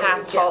going to end get of the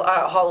past week,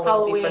 yeah.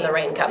 Halloween before the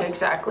rain comes.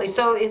 Exactly.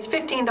 So it's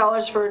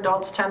 $15 for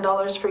adults,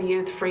 $10 for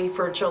youth, free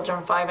for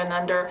children 5 and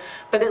under.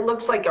 But it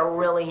looks like a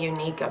really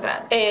unique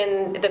event.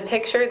 In the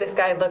picture, this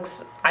guy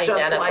looks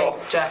identical. Just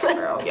like Jack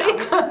Sparrow, yeah.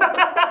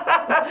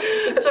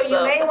 So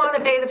you may want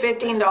to pay the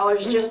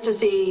 $15 just to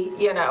see,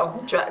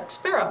 Jack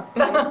Sparrow.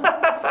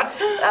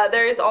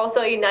 There is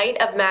also a night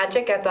of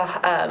magic at the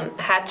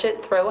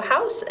Hatchet Throw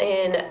House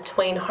in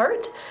Twain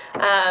Harte.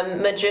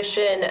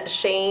 Magician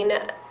Shane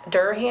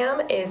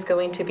Durham is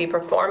going to be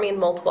performing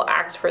multiple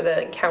acts for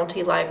the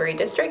county library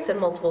districts and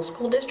multiple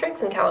school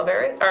districts in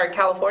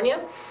California,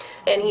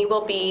 and he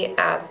will be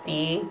at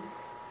the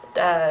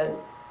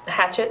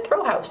Hatchet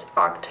Throw House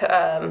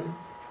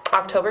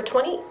October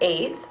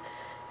 28th.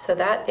 So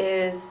that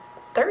is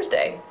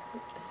Thursday,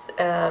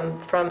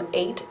 from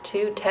 8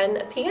 to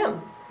 10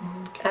 p.m.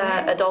 Okay.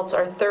 Adults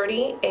are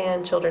 30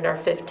 and children are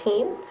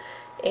 15.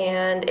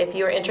 And if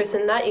you're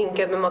interested in that, you can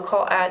give them a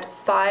call at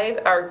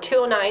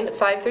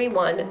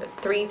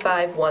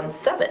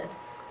 209-531-3517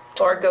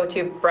 or go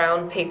to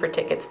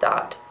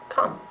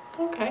brownpapertickets.com.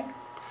 Okay.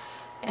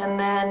 And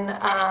then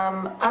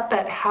up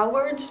at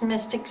Howard's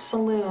Mystic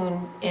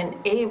Saloon in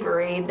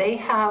Avery, they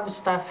have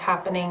stuff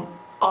happening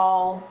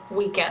all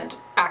weekend,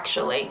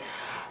 actually.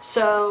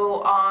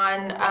 So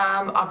on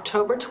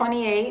October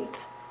 28th,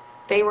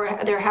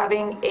 they're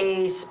having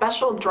a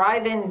special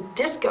drive-in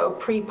disco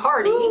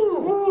pre-party.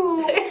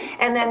 Ooh.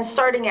 And then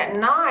starting at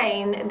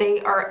 9,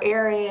 they are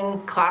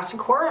airing classic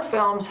horror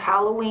films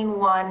Halloween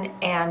 1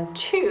 and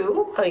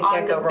 2 Oh, you on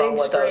can't the go wrong big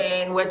with those.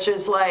 screen, which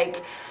is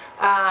like,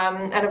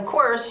 and of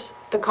course,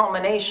 the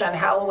culmination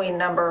Halloween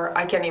number,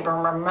 I can't even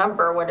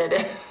remember what it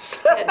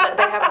is. They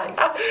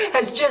have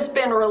has just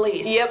been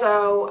released. Yep.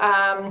 So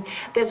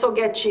this will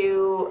get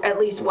you at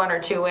least 1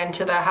 or 2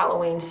 into the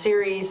Halloween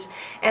series.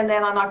 And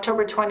then on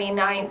October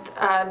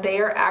 29th, they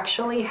are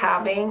actually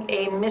having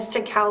a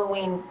Mystic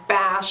Halloween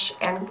Bash,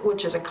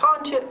 which is a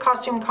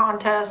costume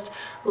contest,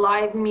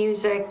 live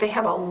music. They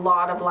have a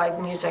lot of live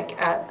music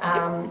at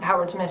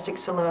Howard's Mystic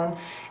Saloon.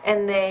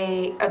 And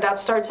that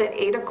starts at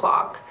 8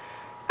 o'clock.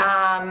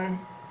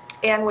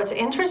 And what's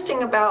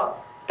interesting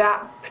about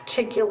that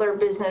particular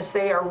business,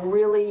 they are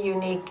really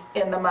unique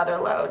in the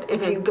Motherlode.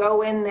 If you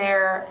go in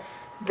there,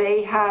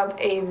 they have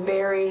a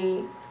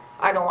very,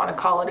 I don't want to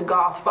call it a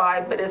goth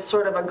vibe, but it's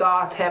sort of a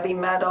goth heavy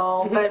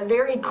metal, but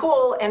very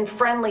cool and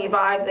friendly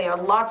vibe. They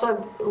have lots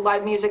of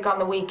live music on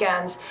the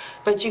weekends,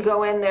 but you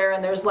go in there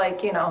and there's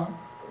like,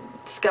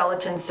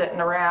 skeletons sitting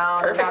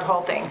around, Perfect. that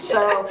whole thing.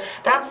 So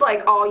that's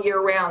like all year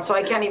round. So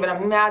I can't even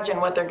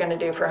imagine what they're going to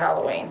do for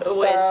Halloween. Which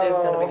is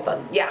going to be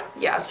fun.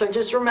 Yeah. So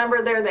just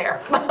remember they're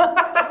there.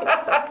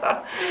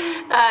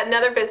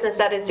 Another business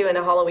that is doing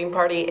a Halloween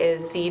party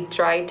is the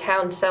Dry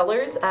Town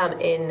Cellars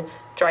in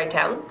Dry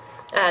Town.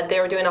 They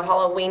were doing a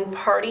Halloween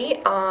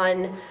party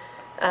on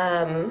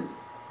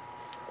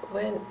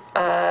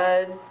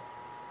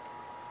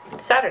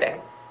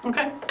Saturday.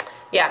 Okay.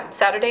 Yeah,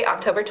 Saturday,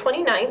 October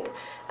 29th.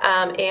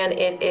 And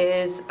it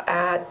is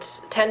at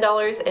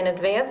 $10 in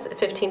advance,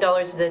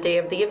 $15 the day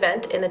of the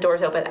event, and the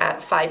doors open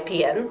at 5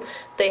 p.m.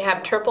 They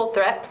have Triple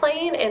Threat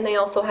playing, and they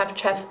also have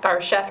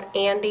Chef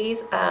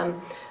Andy's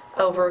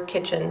over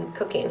kitchen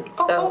cooking.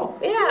 Oh, so cool.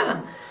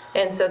 yeah.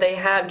 And so they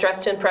have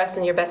Dress to Impress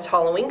in your best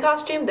Halloween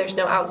costume. There's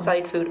no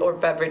outside food or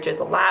beverages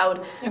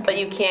allowed, but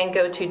you can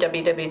go to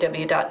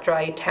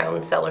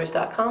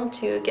www.drytowncellars.com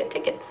to get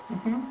tickets.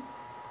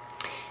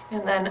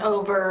 And then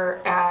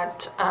over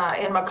at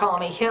in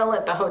Mokelumne Hill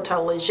at the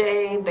Hotel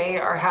Leger, they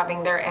are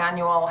having their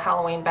annual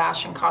Halloween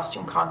Bash and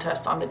Costume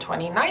Contest on the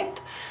 29th.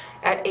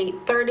 At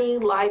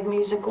 8:30, live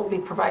music will be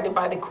provided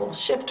by the Cool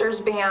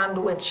Shifters Band,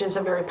 which is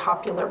a very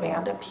popular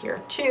band up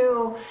here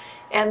too.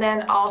 And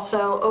then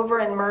also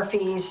over in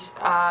Murphy's,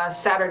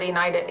 Saturday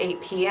night at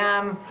 8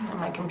 p.m., and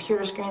my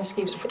computer screen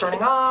keeps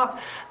turning off,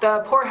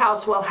 the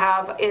Poorhouse will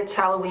have its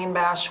Halloween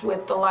Bash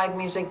with the live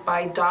music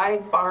by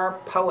Dive Bar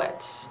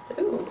Poets.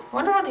 Ooh. I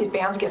wonder how these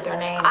bands get their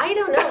names. I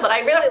don't know, but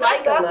I really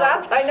like them.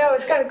 I know,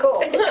 it's kind of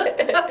cool.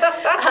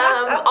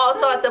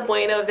 Also at the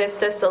Buena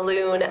Vista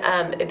Saloon,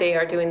 they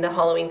are doing the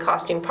Halloween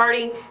costume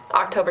party,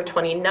 October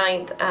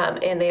 29th,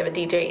 and they have a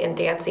DJ and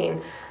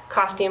dancing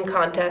costume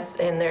contest,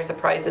 and there's the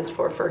prizes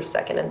for first,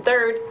 second, and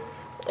third.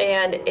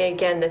 And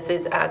again, this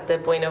is at the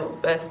Buena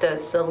Vista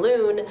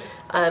Saloon,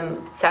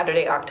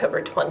 Saturday,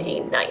 October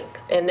 29th.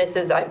 And this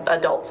is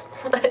adults.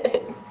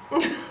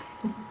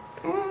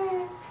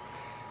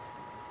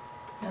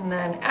 And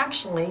then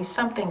actually,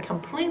 something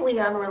completely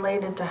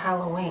unrelated to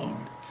Halloween.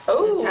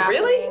 Oh, is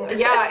really? happening.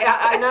 Yeah,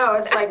 I know.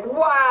 It's like,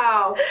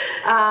 wow.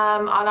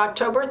 On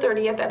October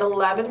 30th at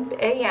 11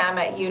 a.m.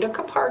 at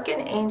Utica Park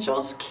and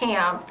Angels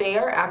Camp, they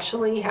are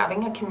actually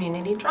having a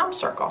community drum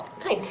circle.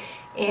 Nice.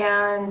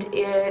 And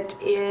it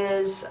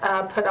is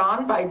put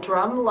on by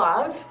Drum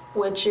Love,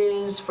 which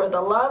is for the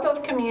love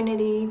of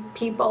community,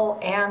 people,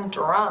 and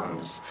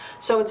drums.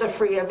 So it's a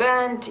free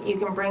event. You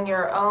can bring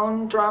your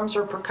own drums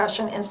or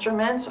percussion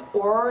instruments,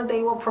 or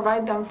they will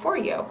provide them for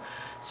you.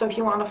 So if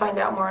you want to find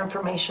out more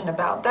information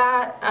about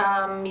that,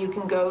 you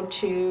can go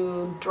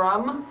to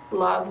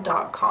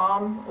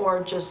drumlove.com or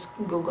just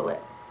Google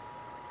it.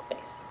 Nice.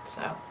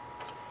 So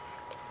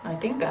I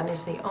think that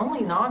is the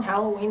only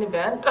non-Halloween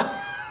event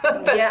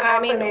that's Yeah, I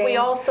mean, happening. we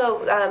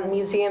also,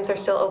 museums are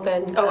still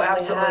open. Oh, We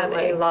absolutely. have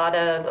a lot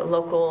of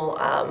local,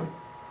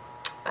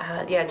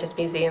 just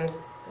museums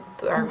are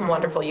Mm-hmm.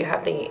 wonderful. You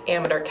have the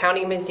Amador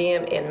County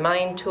Museum and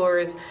Mine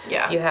Tours.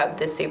 Yeah. You have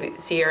the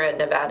Sierra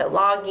Nevada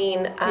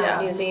Logging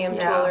Yes, Museum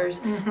yeah. tours.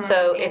 Mhm.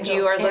 So if Angels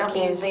you are Camp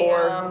looking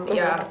Museum, for,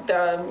 yeah,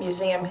 the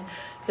Museum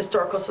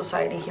Historical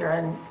Society here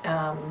in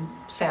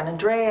San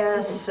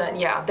Andreas, and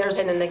yeah, there's,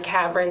 and then the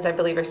caverns, I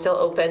believe, are still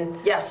open.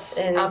 yes,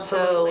 And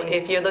absolutely. so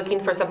if you're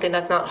looking for something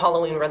that's not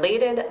Halloween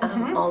related,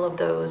 Mm-hmm. all of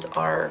those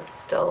are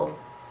still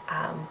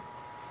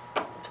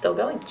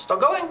going. Still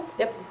going,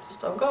 Yep.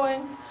 still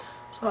going.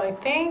 So I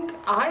think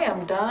I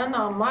am done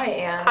on my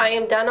end. I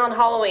am done on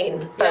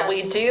Halloween, but we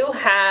Yes. do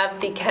have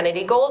the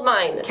Kennedy Gold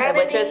Mine, which is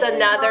Kennedy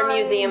another Mine.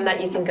 museum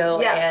that you can go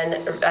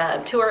Yes.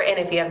 and tour. And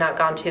if you have not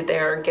gone to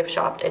their gift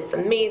shop, it's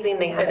amazing.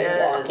 They have It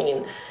a is.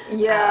 walking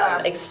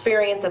Yes.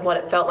 experience of what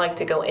it felt like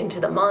to go into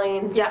the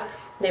mine. Yeah.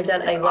 They've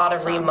done It's a lot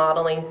awesome. of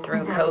remodeling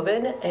through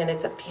COVID, and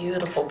it's a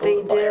beautiful, They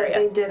beautiful area.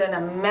 they did an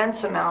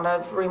immense amount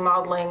of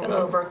remodeling Mm-hmm.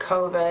 over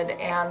COVID,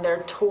 and their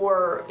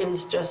tour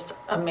is just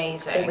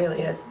amazing. It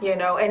really is. You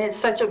know, and it's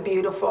such a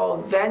beautiful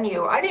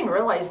venue. I didn't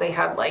realize they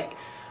had like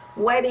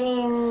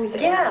weddings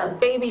Yeah. and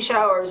baby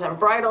showers and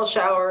bridal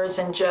showers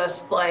and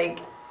just like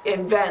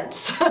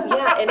events.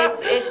 Yeah, and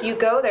it's you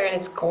go there and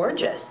it's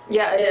gorgeous.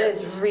 Yeah, it It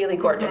is. is really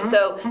gorgeous.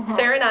 So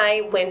Sarah and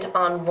I went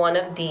on one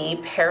of the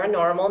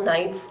paranormal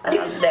nights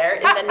there.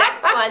 And the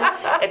next one,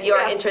 if you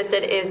are Yes.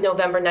 interested, is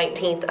November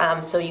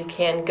 19th. So you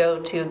can go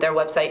to their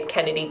website,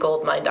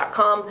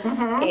 kennedygoldmine.com,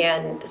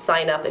 and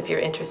sign up if you're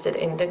interested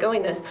in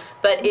going this.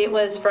 But it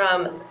was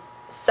from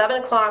 7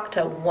 o'clock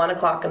to 1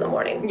 o'clock in the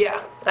morning. Yeah,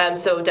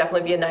 So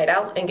definitely be a night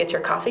out and get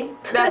your coffee.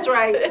 that's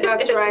right.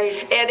 That's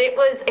right. And it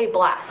was a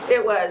blast.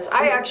 It was.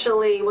 I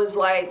actually was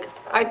like,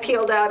 I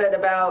peeled out at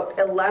about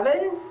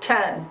 11,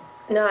 10,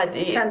 No,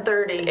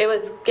 10:30. It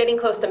was getting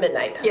close to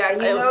midnight. Yeah,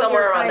 you it was know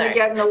somewhere you're around kind there. of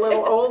getting a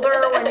little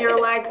older when you're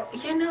like,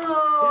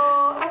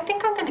 I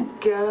think I'm going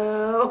to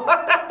go.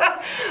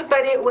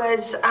 But it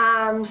was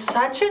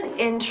such an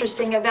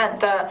interesting event.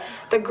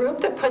 The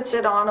group that puts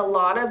it on, a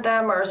lot of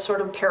them are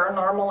sort of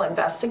paranormal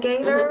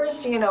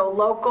investigators, you know,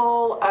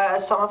 local.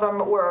 Some of them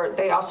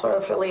they also are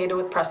affiliated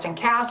with Preston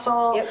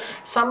Castle. Yep.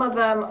 Some of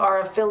them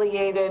are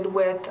affiliated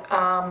with,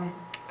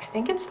 I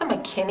think it's the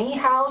McKinney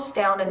House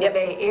down in the Yep.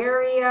 Bay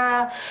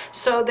Area.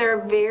 So they're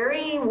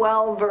very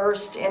well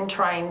versed in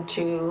trying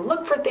to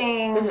look for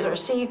things or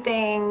see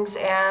things,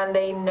 and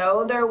they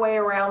know their way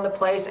around the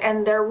place,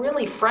 and they're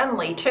really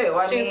friendly too.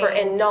 I Super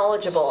mean, and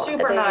knowledgeable.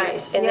 super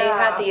nice, And yeah. they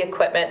had the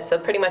equipment, so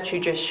pretty much you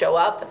just show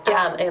up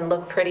Yeah. and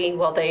look pretty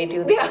while they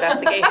do the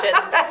investigations.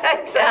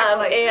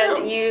 Exactly.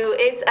 And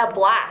it's a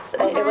blast.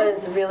 It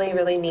was really,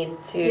 really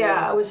neat to.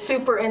 Yeah, it was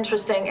super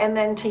interesting. And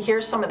then to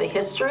hear some of the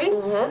history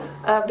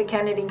of the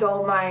Kennedy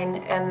Gold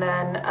Mine, and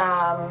then,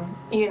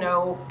 you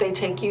know, they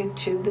take you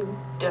to the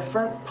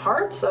different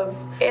parts of,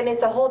 And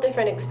it's a whole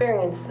different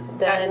experience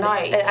than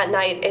night. At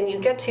night, and you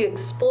get to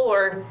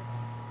explore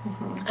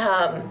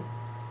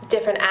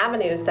different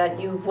avenues that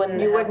you wouldn't.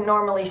 you have. wouldn't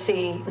normally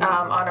see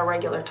on a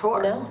regular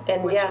tour. No,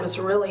 and which yeah. was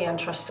really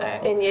interesting.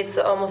 And it's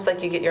almost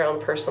like you get your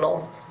own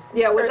personal.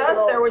 Yeah, with us,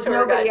 personal there was tour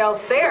nobody guide.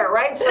 else there,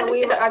 right? So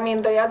we, Yeah. I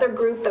mean, the other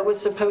group that was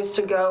supposed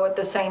to go at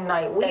the same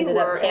night we Ended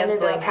up were, ended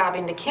up canceling.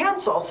 having to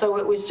cancel. So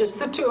it was just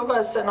the two of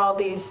us and all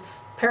these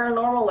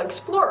paranormal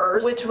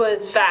explorers. Which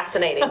was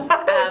fascinating.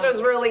 Which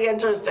was really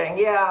interesting,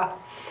 yeah.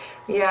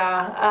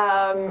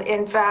 Yeah,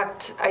 in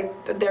fact,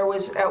 there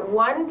was at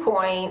one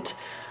point,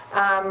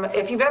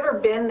 if you've ever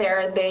been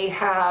there, they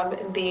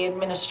have the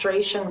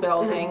administration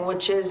building,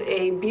 which is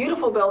a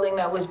beautiful building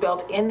that was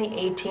built in the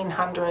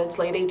 1800s,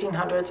 late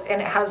 1800s,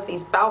 and it has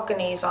these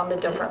balconies on the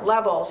different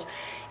levels.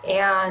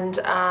 And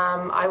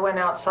I went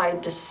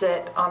outside to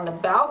sit on the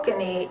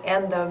balcony,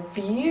 and the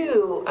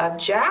view of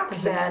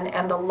Jackson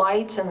and the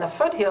lights in the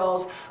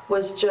foothills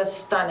was just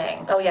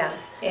stunning. Oh yeah,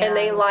 and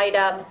they And- light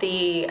up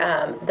the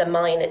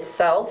mine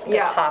itself. The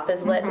Yeah. top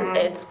is lit. And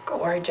it's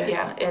gorgeous.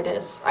 Yeah, it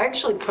is. I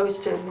actually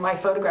posted my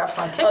photographs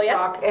on Oh, yeah?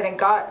 TikTok, and it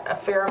got a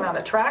fair amount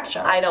of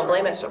traction. I don't was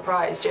blame really it.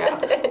 Surprised, yeah.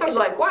 I was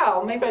like,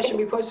 wow, maybe I should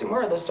be posting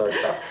more of this sort of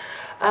stuff.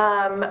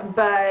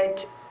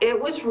 But it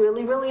was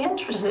really, really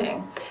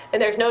interesting. And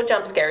there's no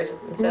jump scares.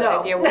 So No.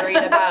 if you're worried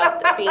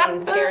about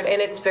being scared,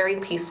 and it's very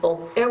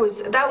peaceful. That was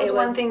It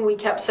one was- thing we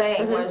kept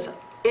saying was,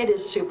 it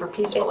is super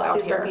peaceful It's out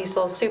super here.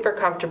 peaceful, super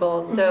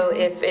comfortable. So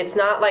if it's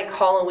not like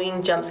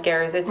Halloween jump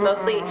scares, it's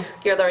mostly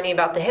you're learning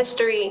about the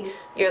history,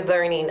 you're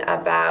learning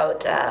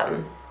about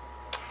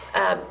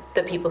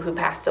the people who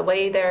passed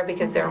away there,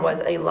 because there was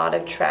a lot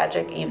of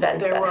tragic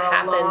events There that were a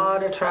happened.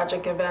 lot of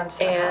tragic events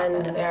that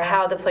happened And there.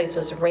 how the place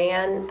was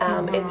ran.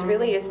 It's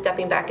really is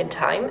stepping back in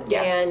time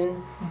Yes.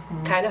 and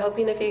kind of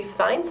hoping if you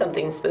find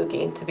something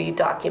spooky to be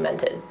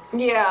documented.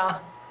 Yeah.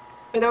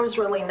 There was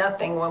really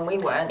nothing when we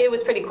went. It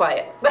was pretty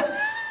quiet.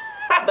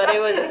 But it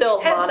was still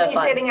a Hence lot of me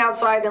fun. sitting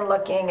outside and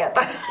looking at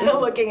the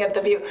looking at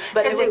the view,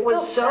 But it because it was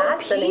was still so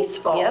fascinating.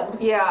 peaceful. Yep.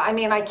 Yeah, I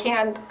mean, I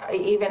can't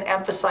even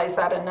emphasize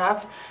that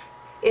enough.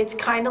 It's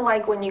kind of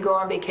like when you go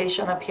on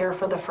vacation up here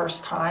for the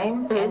first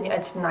time, and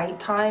it's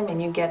nighttime,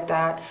 and you get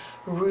that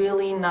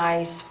really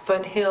nice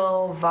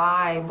foothill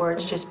vibe where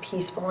it's just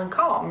peaceful and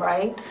calm,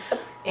 right?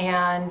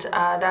 And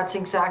that's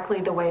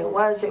exactly the way it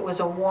was. It was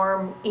a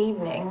warm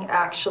evening,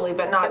 actually,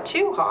 but not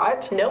too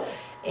hot. Nope.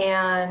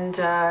 And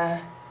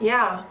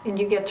yeah, and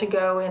you get to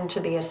go into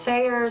the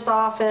assayer's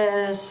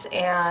office,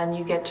 and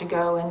you get to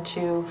go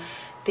into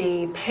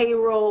the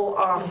payroll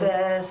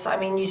office. I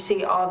mean, you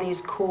see all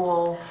these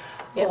cool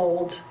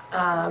old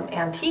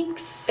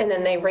antiques. And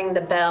then they ring the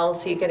bell,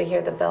 so you get to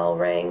hear the bell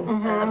ring.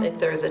 If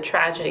there's a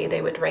tragedy,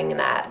 they would ring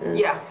that. And,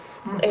 Yeah.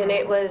 And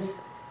it was,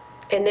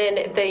 and then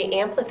the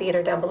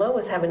amphitheater down below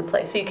was having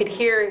play, so you could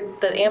hear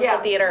the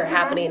amphitheater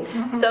happening.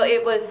 So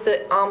it was,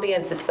 the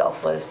ambience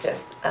itself was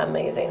just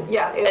amazing.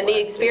 Yeah, it and the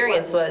was, it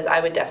experience was. I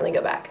would definitely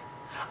go back.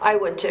 I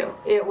would too.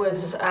 It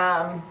was,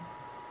 yeah,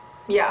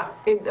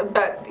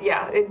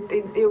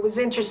 it was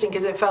interesting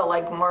because it felt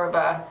like more of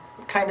a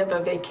kind of a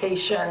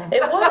vacation.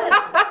 It was.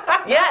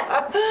 Yes.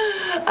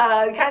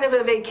 Kind of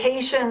a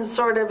vacation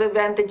sort of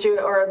event that you,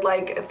 or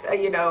like,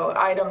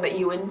 item that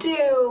you would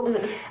do.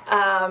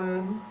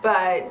 And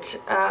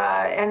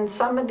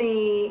some of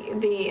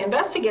the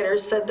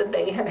investigators said that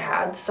they had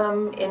had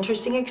some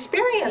interesting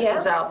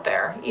experiences out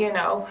there,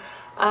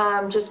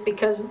 just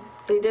because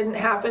they didn't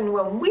happen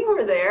when we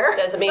were there.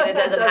 Doesn't mean it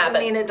doesn't happen.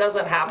 Doesn't mean it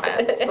doesn't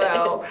happen.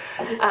 So,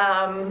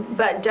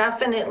 but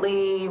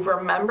definitely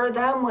remember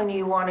them when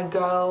you want to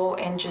go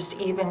and just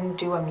even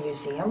do a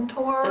museum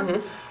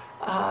tour,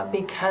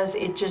 because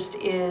it just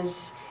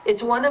is,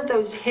 it's one of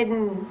those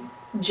hidden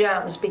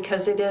gems,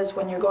 because it is,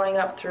 when you're going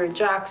up through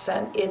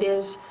Jackson, it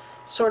is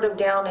sort of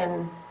down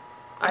in,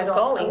 I don't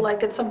Gully. know,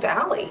 like it's a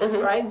valley,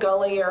 right?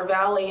 Gully or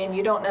valley, and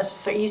you don't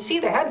necessarily, you see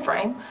the head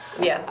frame,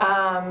 Yeah.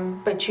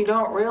 but you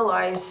don't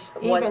realize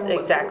What's even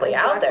exactly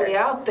out there.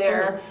 out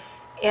there,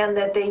 and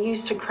that they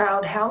used to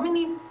crowd. How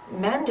many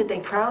men did they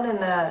crowd in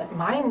the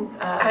mine?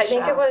 I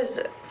think it shafts? was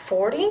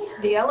 40.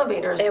 The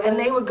elevators, It and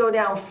they was- would go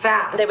down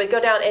fast. They would go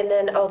down, and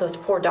then, those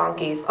poor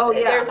donkeys. Oh,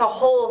 yeah. There's a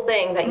whole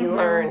thing that you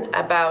learn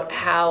about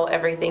how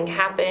everything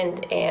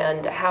happened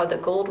and how the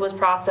gold was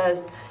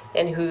processed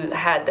and who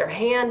had their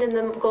hand in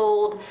the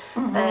gold.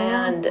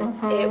 And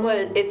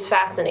it's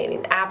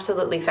fascinating,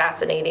 absolutely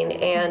fascinating.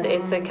 And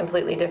it's a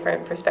completely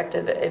different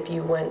perspective if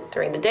you went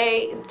during the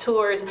day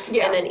tours,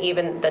 Yeah. and then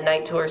even the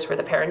night tours for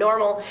the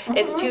paranormal.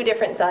 It's two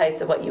different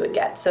sides of what you would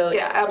get. So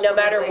Yeah, no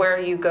matter absolutely. where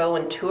you go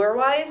and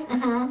tour-wise,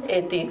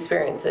 the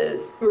experience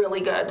is really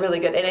good. really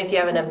good. And if you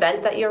have an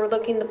event that you're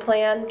looking to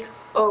plan,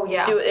 Oh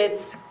yeah,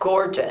 it's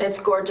gorgeous. it's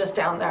gorgeous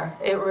down there.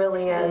 It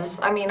really is.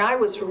 I mean, I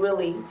was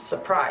really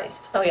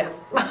surprised. Oh yeah,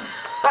 I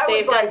they've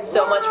was done like,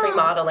 so much "Wow."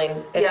 remodeling.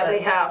 It's Yeah,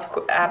 they have.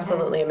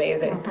 absolutely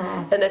amazing.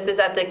 And this is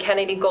at the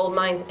Kennedy Gold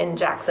Mines in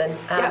Jackson.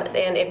 Yeah.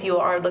 And if you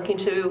are looking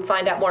to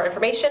find out more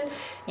information,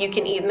 you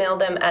can email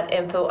them at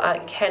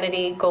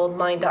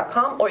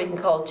info@kennedygoldmine.com, or you can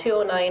call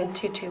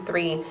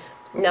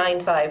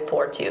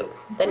 209-223-9542.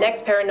 The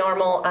next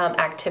paranormal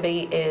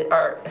activity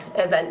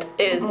event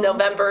is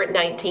November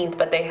 19th,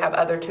 but they have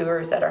other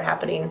tours that are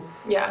happening.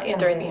 Yeah, in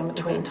During- the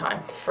in-between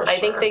time, for I sure.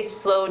 think they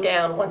slow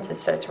down once it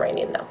starts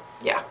raining, though.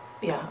 Yeah,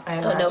 I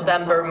So imagine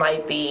November so.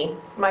 might be.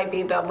 Might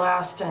be the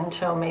last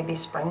until maybe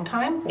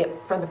springtime? Yep.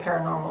 For the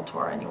paranormal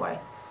tour anyway.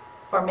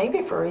 Or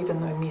maybe for even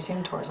the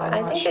museum tours, I'm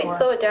I not think sure. they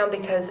slow it down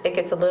because it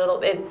gets a little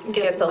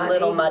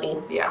muddy.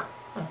 Yeah,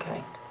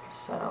 okay,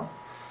 so,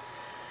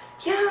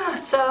 yeah,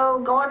 so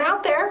going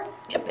out there,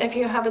 if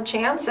you have a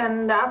chance,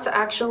 and that's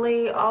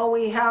actually all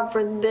we have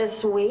for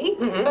this week,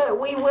 but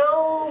we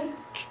will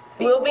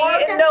We'll be more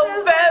in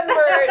consistent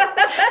November.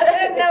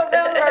 in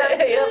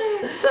November.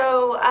 Yep.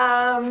 So,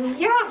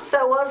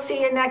 so we'll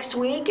see you next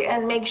week,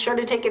 and make sure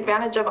to take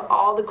advantage of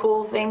all the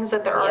cool things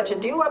that there are Yep. to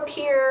do up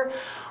here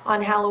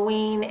on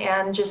Halloween,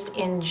 and just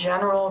in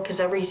general, because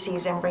every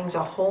season brings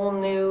a whole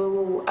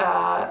new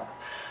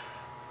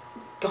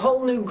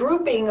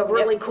grouping of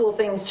really cool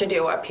things to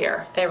do up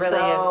here. It really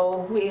is.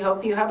 So we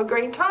hope you have a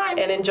great time.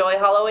 And enjoy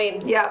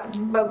Halloween. Yeah,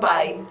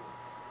 bye-bye.